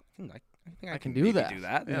 I think I can do maybe that. do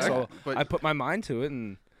that. Yeah, And so but I put my mind to it,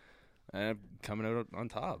 and I'm coming out on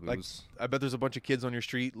top. It Like, was, I bet there's a bunch of kids on your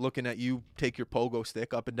street looking at you take your pogo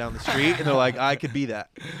stick up and down the street, and they're like, I could be that.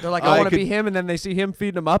 They're like, I I want to could- be him, and then they see him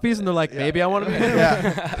feeding them uppies, and they're like, maybe I want to be him.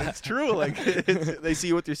 Yeah, it's true. Like, they see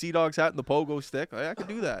you with your Sea Dogs hat and the pogo stick. Like, I could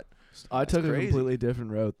do that. I took a crazy. completely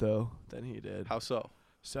different route though than he did. How so?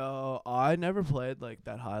 So I never played like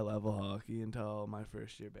that high level hockey until my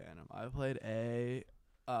first year Bantam. I played A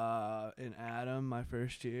in Adam my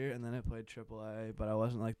first year, and then I played AAA, but I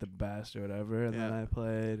wasn't like the best or whatever. And then Yeah. I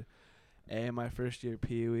played A my first year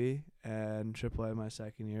Pee Wee and AAA my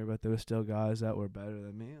second year, but there was still guys that were better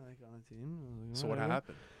than me like on the team. I was like, So what whatever.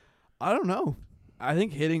 happened? I don't know. I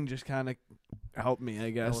think hitting just kind of helped me,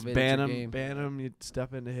 I guess. Elevated your game. Bantam, you'd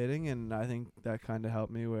step into hitting, and I think that kind of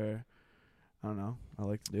helped me where, I don't know, I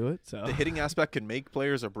like to do it. So The hitting aspect can make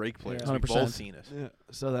players or break players. Yeah. We've 100%. both seen it. yeah.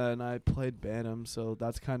 So then I played Bantam, so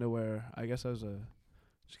that's kind of where I guess just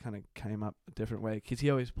kind of came up a different way, because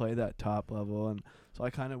he always played that top level, and so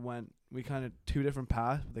we kind of two different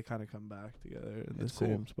paths, but they kind of come back together in That's the cool.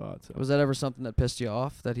 same spot. So Was that ever something that pissed you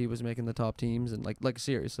off, that he was making the top teams, and like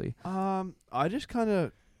seriously? I just kind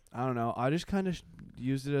of, I don't know. I just kind of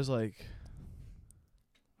used it as like,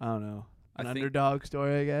 I don't know, I an think- underdog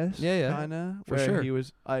story, I guess. Yeah, yeah. Kind of. For where sure. he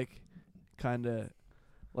was like, kind of,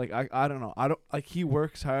 like I don't know. I don't like he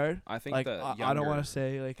works hard. I think Like I I don't want to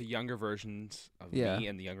say like the younger versions of Yeah. me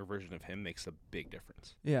and the younger version of him makes a big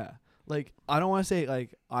difference. yeah. Like I don't want to say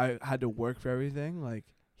like I had to work for everything. Like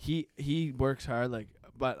he works hard. Like.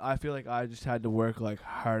 But I feel like I just had to work like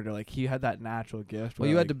harder. Like he had that natural gift. Well, where,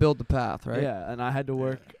 you had like, to build the path, right? Yeah, and I had to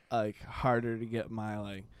work like harder to get my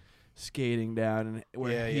like skating down, and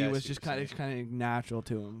where Yeah, he yeah, I was see just what you're kind of natural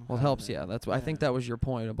to him. Well, it helps. Yeah, that's. I think that was your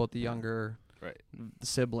point about the younger Right.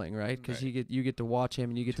 sibling, right? Because Right. you get to watch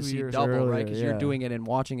him, and you get 2 to see years double, right? earlier, Because you're yeah. doing it and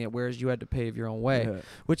watching it, whereas you had to pave your own way, Yeah.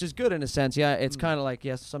 which is good in a sense. Yeah, it's Mm. kind of like,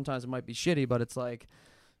 yes, sometimes it might be shitty, but it's like,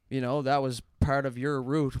 you know, that was part of your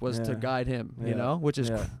route was to Yeah. guide him, you Yeah. know, which is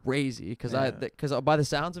Yeah. crazy because Yeah. because by the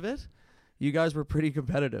sounds of it, you guys were pretty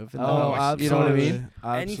competitive. In the Oh, house, absolutely. you know what I mean?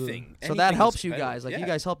 Anything. So that anything helps was you competitive. guys. Like Yeah. you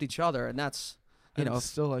guys helped each other, and that's, you And know, it's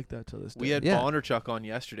still like that to this day. We had Yeah. Bondarchuk on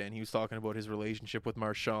yesterday, and he was talking about his relationship with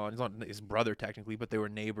Marchand. He's not his brother technically, but they were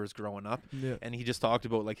neighbors growing up. Yeah. And he just talked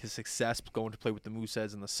about like his success going to play with the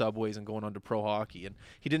Mooseheads and the Subways and going on to pro hockey. And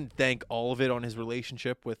he didn't thank all of it on his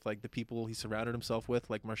relationship with like the people he surrounded himself with,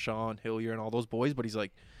 like Marchand, Hillier, and all those boys. But he's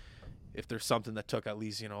like, if there's something that took at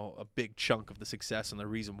least, you know, a big chunk of the success and the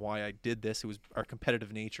reason why I did this, it was our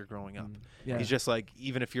competitive nature growing up. Yeah. He's just like,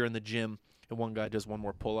 even if you're in the gym and one guy does one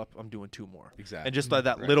more pull up, I'm doing 2 more. Exactly. And just like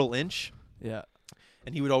that Right. little inch. Yeah.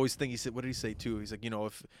 And he would always think, he said, what did he say too? He's like, you know,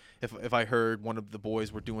 if I heard one of the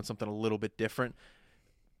boys were doing something a little bit different,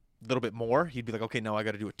 a little bit more, he'd be like, okay, now I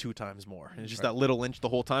got to do it 2 times more. And it's just Right. that little inch the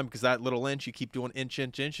whole time, because that little inch, you keep doing inch,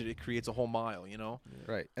 and it creates a whole mile, you know?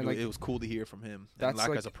 Right. And And like it was cool to hear from him. And That's that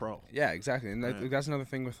like- guy's a pro. yeah, exactly. And Yeah. that's another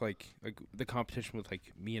thing with like the competition with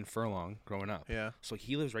like me and Furlong growing up. Yeah. So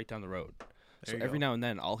he lives right down the road. There So you every go. now and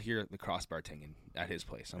then I'll hear the crossbar tinging at his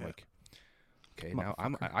place. I'm Yeah. like, okay, now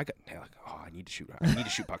I got like, oh, I need to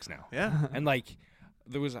shoot pucks now. Yeah. And like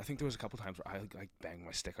I think there was a couple times where I like bang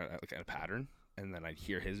my stick on like a pattern, and then I'd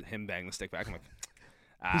hear him bang the stick back. I'm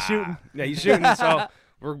like, He's shooting. Yeah, he's shooting. So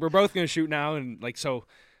we're both gonna shoot now, and like so.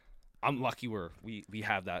 I'm lucky we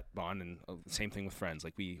have that bond, and same thing with friends.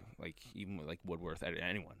 Like we even with like Woodworth,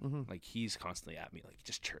 anyone. Mhm. Like he's constantly at me, like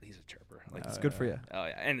he's a chirper. Like it's good for you, oh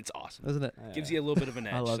yeah, and it's awesome. isn't it? Gives you a little bit of an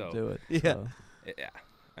edge. I love so to do it. Yeah. so. yeah,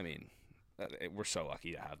 I mean, we're so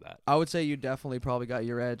lucky to have that. I would say you definitely probably got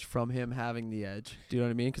your edge from him having the edge. Do you know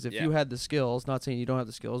what I mean? Because if Yeah. you had the skills, not saying you don't have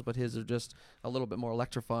the skills, but his are just a little bit more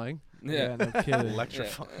electrifying. Yeah, no kidding.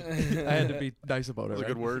 Electrifying. I had to be nice about it. That's a right?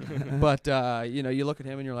 good word. But you look at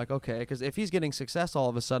him and you're like, okay, because if he's getting success all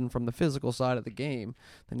of a sudden from the physical side of the game,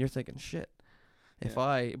 then you're thinking, shit.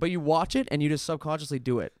 But you watch it and you just subconsciously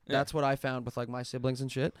do it. Yeah. That's what I found with like my siblings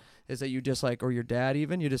and shit, is that you just like, or your dad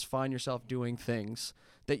even, you just find yourself doing things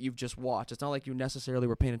that you've just watched. It's not like you necessarily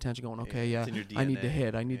were paying attention going, okay, It's in your I need to DNA.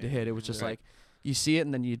 hit. I need to hit. It was just Right. like, you see it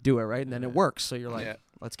and then you do it, right? And then it works. So you're like, Yeah.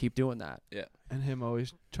 let's keep doing that. And him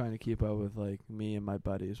always trying to keep up with like me and my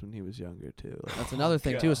buddies when he was younger too. Like, That's another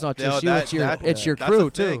thing too. It's not Yeah, just you, that- it's your that- it's your That's crew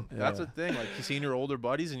the thing. too. That's Yeah. the thing. Like you seen your older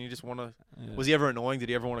buddies and you just want to. yeah. Was he ever annoying? Did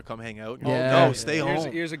he ever want to come hang out? Yeah. No, stay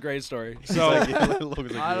home. Here's a great story. He's So like,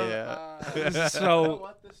 Logan's like, I don't, yeah. I So- don't know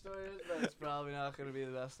what the story is, but it's probably not going to be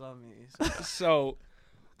the best on me. so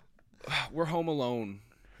we're home alone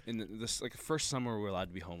in this like the first summer we're allowed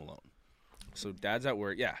to be home alone. So dad's at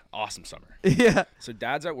work. Yeah, awesome summer. Yeah. So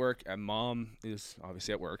dad's at work and mom is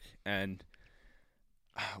obviously at work, and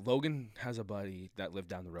Logan has a buddy that lived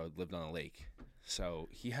down the road, lived on a lake. So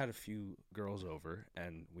he had a few girls over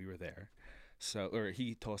and we were there. Or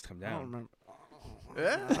he told us to come I don't down.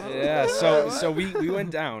 remember. Yeah, so we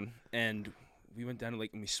went down and we went down to the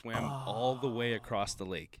lake and we swam all the way across the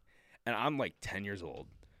lake. And I'm like 10 years old.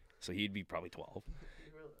 So he'd be probably 12.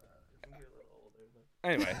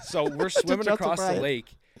 Anyway, so we're swimming Just across the Brian. lake,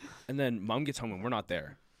 and then mom gets home and we're not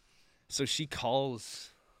there. So she calls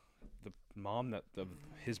the mom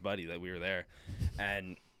his buddy that we were there,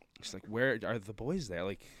 and she's like, "Where are the boys there?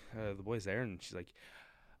 Like, the boys there?" And she's like,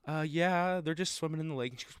 "Yeah, they're just swimming in the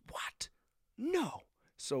lake." And she goes, "What? No."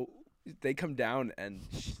 So they come down, and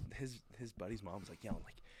his buddy's mom's like yelling,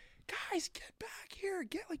 like, "Guys, get back here!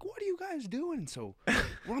 What are you guys doing?" So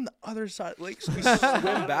we're on the other side, like, so we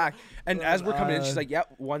swim back, and as we're coming in, she's like,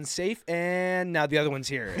 "Yep, one's safe, and now the other one's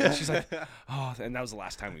here." And she's like, "Oh," and that was the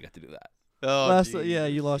last time we got to do that. Oh,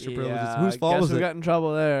 You lost your privileges. Yeah, Whose fault guess was we it? got in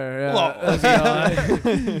trouble there. Yeah. Well,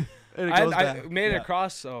 It I goes back. made it Yeah.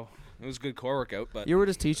 across, so it was a good core workout. But You were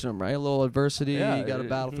just teaching them, right? A little adversity. Yeah, you got to it-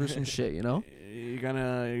 battle through some shit, you know? You're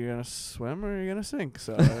gonna swim or you're gonna sink.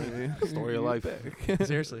 So I mean, Story of you life. pick.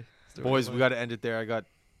 Seriously. Boys, we got to end it there.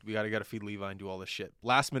 We got to feed Levi and do all this shit.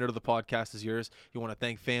 Last minute of the podcast is yours. You want to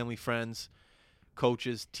thank family, friends,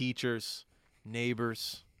 coaches, teachers,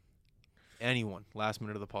 neighbors, anyone. Last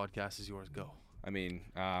minute of the podcast is yours. Go. I mean,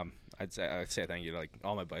 I'd say thank you to like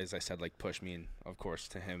all my buddies. I said like push me, and of course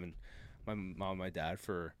to him and my mom and my dad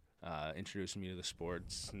for introducing me to the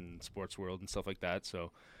sports and sports world and stuff like that.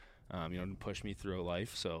 So to push me through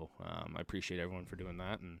life. So I appreciate everyone for doing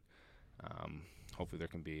that, and hopefully there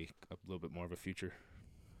can be a little bit more of a future.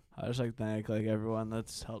 I just like to thank like everyone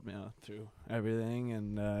that's helped me out through everything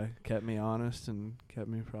and kept me honest and kept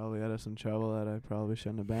me probably out of some trouble that I probably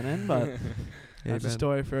shouldn't have been in. But that's a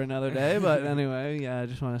story for another day. But anyway, yeah, I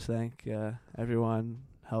just want to thank everyone,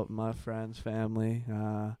 help my friends, family,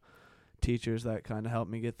 teachers that kind of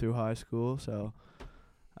helped me get through high school. So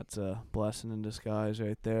that's a blessing in disguise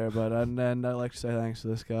right there. But and then I'd like to say thanks to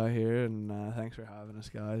this guy here and thanks for having us,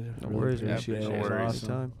 guys. No Really worries, man. appreciate No it. It's worries.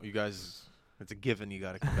 awesome. Anytime. You guys, it's a given. You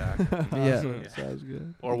got to come back. Yeah. Awesome. Sounds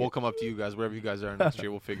good. Or we'll come up to you guys, wherever you guys are next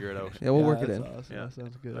year. We'll figure it out. Yeah, we'll work it that's in. Awesome. Yeah. That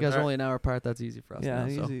sounds good. You guys are Alright. only an hour apart. That's easy for us Yeah,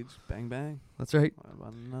 now. So. easy. Just bang bang. That's right. What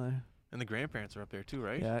about another? And the grandparents are up there too,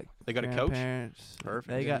 right? Yeah. They got a couch? grandparents. Perfect.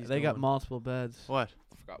 They Yeah, got he's they got going. multiple beds. What?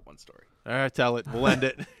 I forgot one story. All right, tell it. We'll end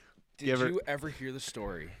it. Did you ever hear the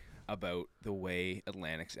story about the way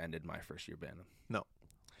Atlantics ended my first year band? No.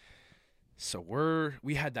 So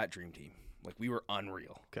we had that dream team. Like we were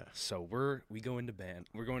unreal. Okay. So we go into band.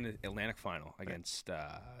 We're going to Atlantic final against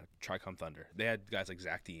Tricom Thunder. They had guys like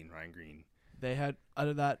Zach Dean, Ryan Green. They had out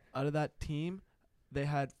of that team, they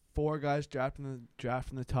had 4 guys drafted in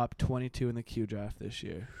the top 22 in the Q draft this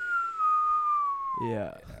year.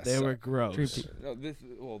 Yeah, they so- were gross. Dream team.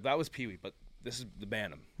 No, that was Pee Wee, but this is the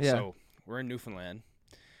Bantam. Yeah. So we're in Newfoundland,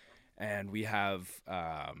 and we have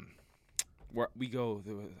where we go.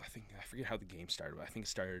 I forget how the game started, but I think it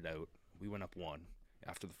started out. We went up 1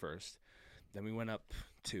 after the first. Then we went up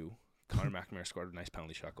 2. Connor McNamara scored a nice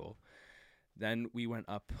penalty shot goal. Then we went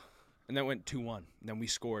up, and then went 2-1. And then we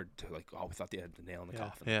scored to we thought they had the nail in the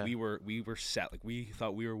coffin. Yeah. We were set. Like we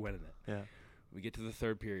thought we were winning it. Yeah. We get to the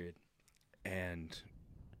third period, and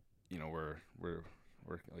we're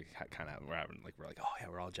like kind of we're like, oh yeah,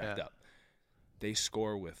 we're all jacked Yeah. up. They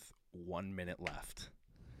score with 1 minute left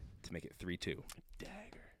to make it 3-2. Dagger.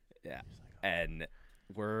 Yeah, and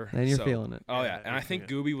And you're feeling it. Oh Yeah, yeah, and I think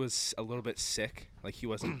Gooby was a little bit sick. Like he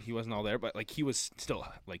wasn't all there, but like he was still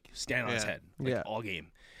like standing on his head all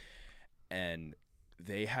game. And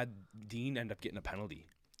they had Dean end up getting a penalty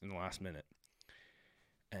in the last minute,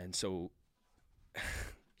 and so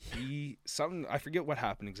I forget what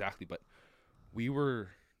happened exactly, but we were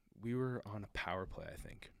on a power play, I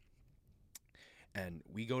think, and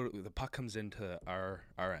the puck comes into our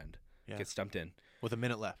end, gets dumped in with a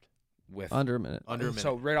minute left. With under a minute.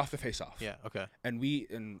 So right off the face-off. Yeah. Okay. And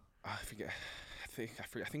I think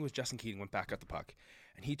it was Justin Keating went back at the puck,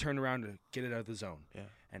 and he turned around to get it out of the zone. Yeah.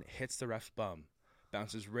 And it hits the ref's bum,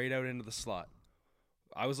 bounces right out into the slot.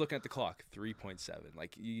 I was looking at the clock, 3.7.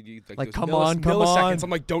 Like come on. Milliseconds. I'm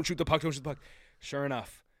like, don't shoot the puck. Sure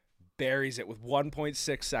enough, buries it with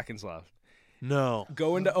 1.6 seconds left. No.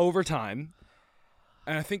 Go into overtime,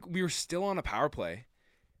 and I think we were still on a power play.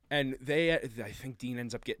 And I think Dean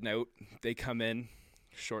ends up getting out. They come in,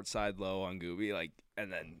 short side low on Gooby,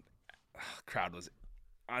 and then crowd was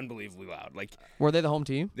unbelievably loud. Like, were they the home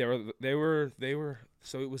team? They were.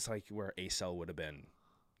 So it was like where ACL would have been.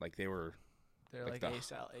 Like they were. They're like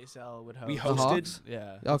ACL would host. We The hosted. Hawks?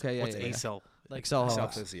 Yeah. Okay, yeah. What's yeah, ACL? Like Excel ACL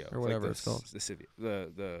Hawks Physio, or whatever it's called.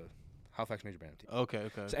 The Halifax Major Band team.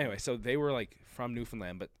 Okay. So anyway, so they were like from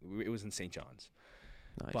Newfoundland, but it was in St. John's.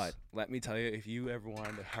 Nice. But let me tell you, if you ever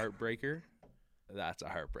wanted a heartbreaker, that's a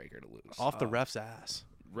heartbreaker to lose. Off the ref's ass.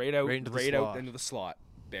 Right out into the slot,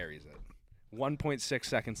 buries it. 1.6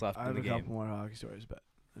 seconds left I in have the a game. couple more hockey stories, but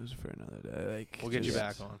it was for another day. Like, We'll get you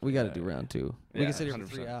back on. We got to do round 2. We Yeah, can sit here for 100%.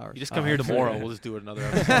 3 hours. You just come here tomorrow. We'll just do it another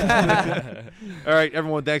episode. All right,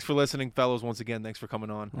 everyone. Thanks for listening, fellows. Once again, thanks for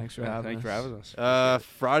coming on. Thanks for having Thanks us. for having us.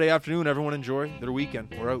 Friday afternoon. Everyone enjoy their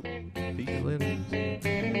weekend. We're out. Peace.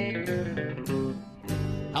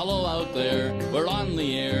 Hello out there, we're on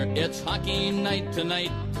the air. It's hockey night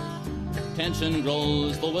tonight. Tension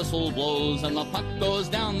grows, the whistle blows, and the puck goes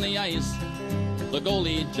down the ice. The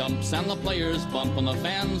goalie jumps and the players bump and the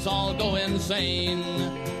fans all go insane.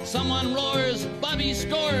 Someone roars, Bobby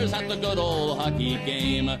scores at the good old hockey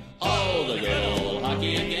game. Oh, the good old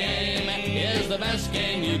hockey game is the best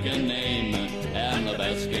game you can name. And the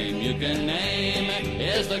best game you can name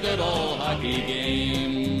is the good old hockey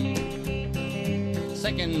game.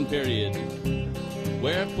 Second period,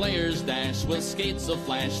 where players dash with skates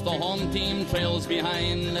aflash. The home team trails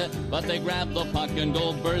behind, but they grab the puck and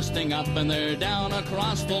go bursting up, and they're down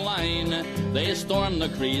across the line. They storm the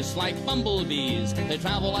crease like bumblebees. They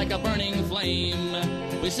travel like a burning flame.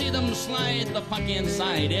 We see them slide the puck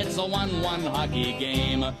inside. It's a 1-1 hockey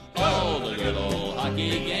game. Oh, the good old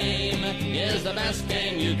hockey game is the best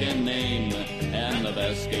game you can name. And the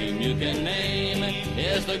best game you can name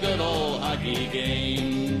is the good old hockey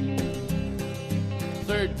game.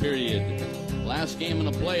 Third period, last game in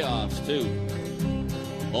the playoffs too.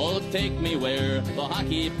 Oh, take me where the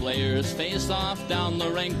hockey players face off down the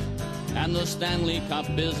rink, and the Stanley Cup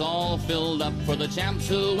is all filled up for the champs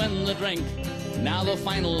who win the drink. Now the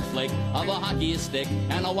final flick of a hockey stick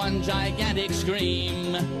and a one gigantic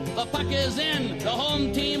scream. The puck is in, the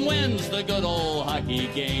home team wins the good old hockey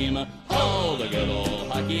game. Oh, the good old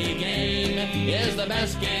hockey game is the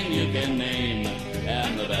best game you can name.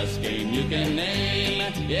 And the best game you can name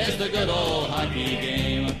is the good old hockey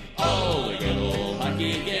game. Oh, the good old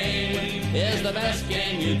hockey game is the best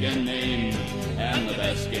game you can name. And the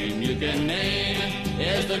best game you can name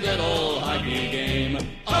is the good old hockey game.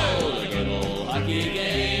 Oh, the good old hockey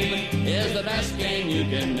game is the best game you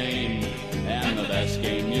can name. And the best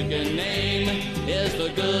game you can name is the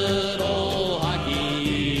good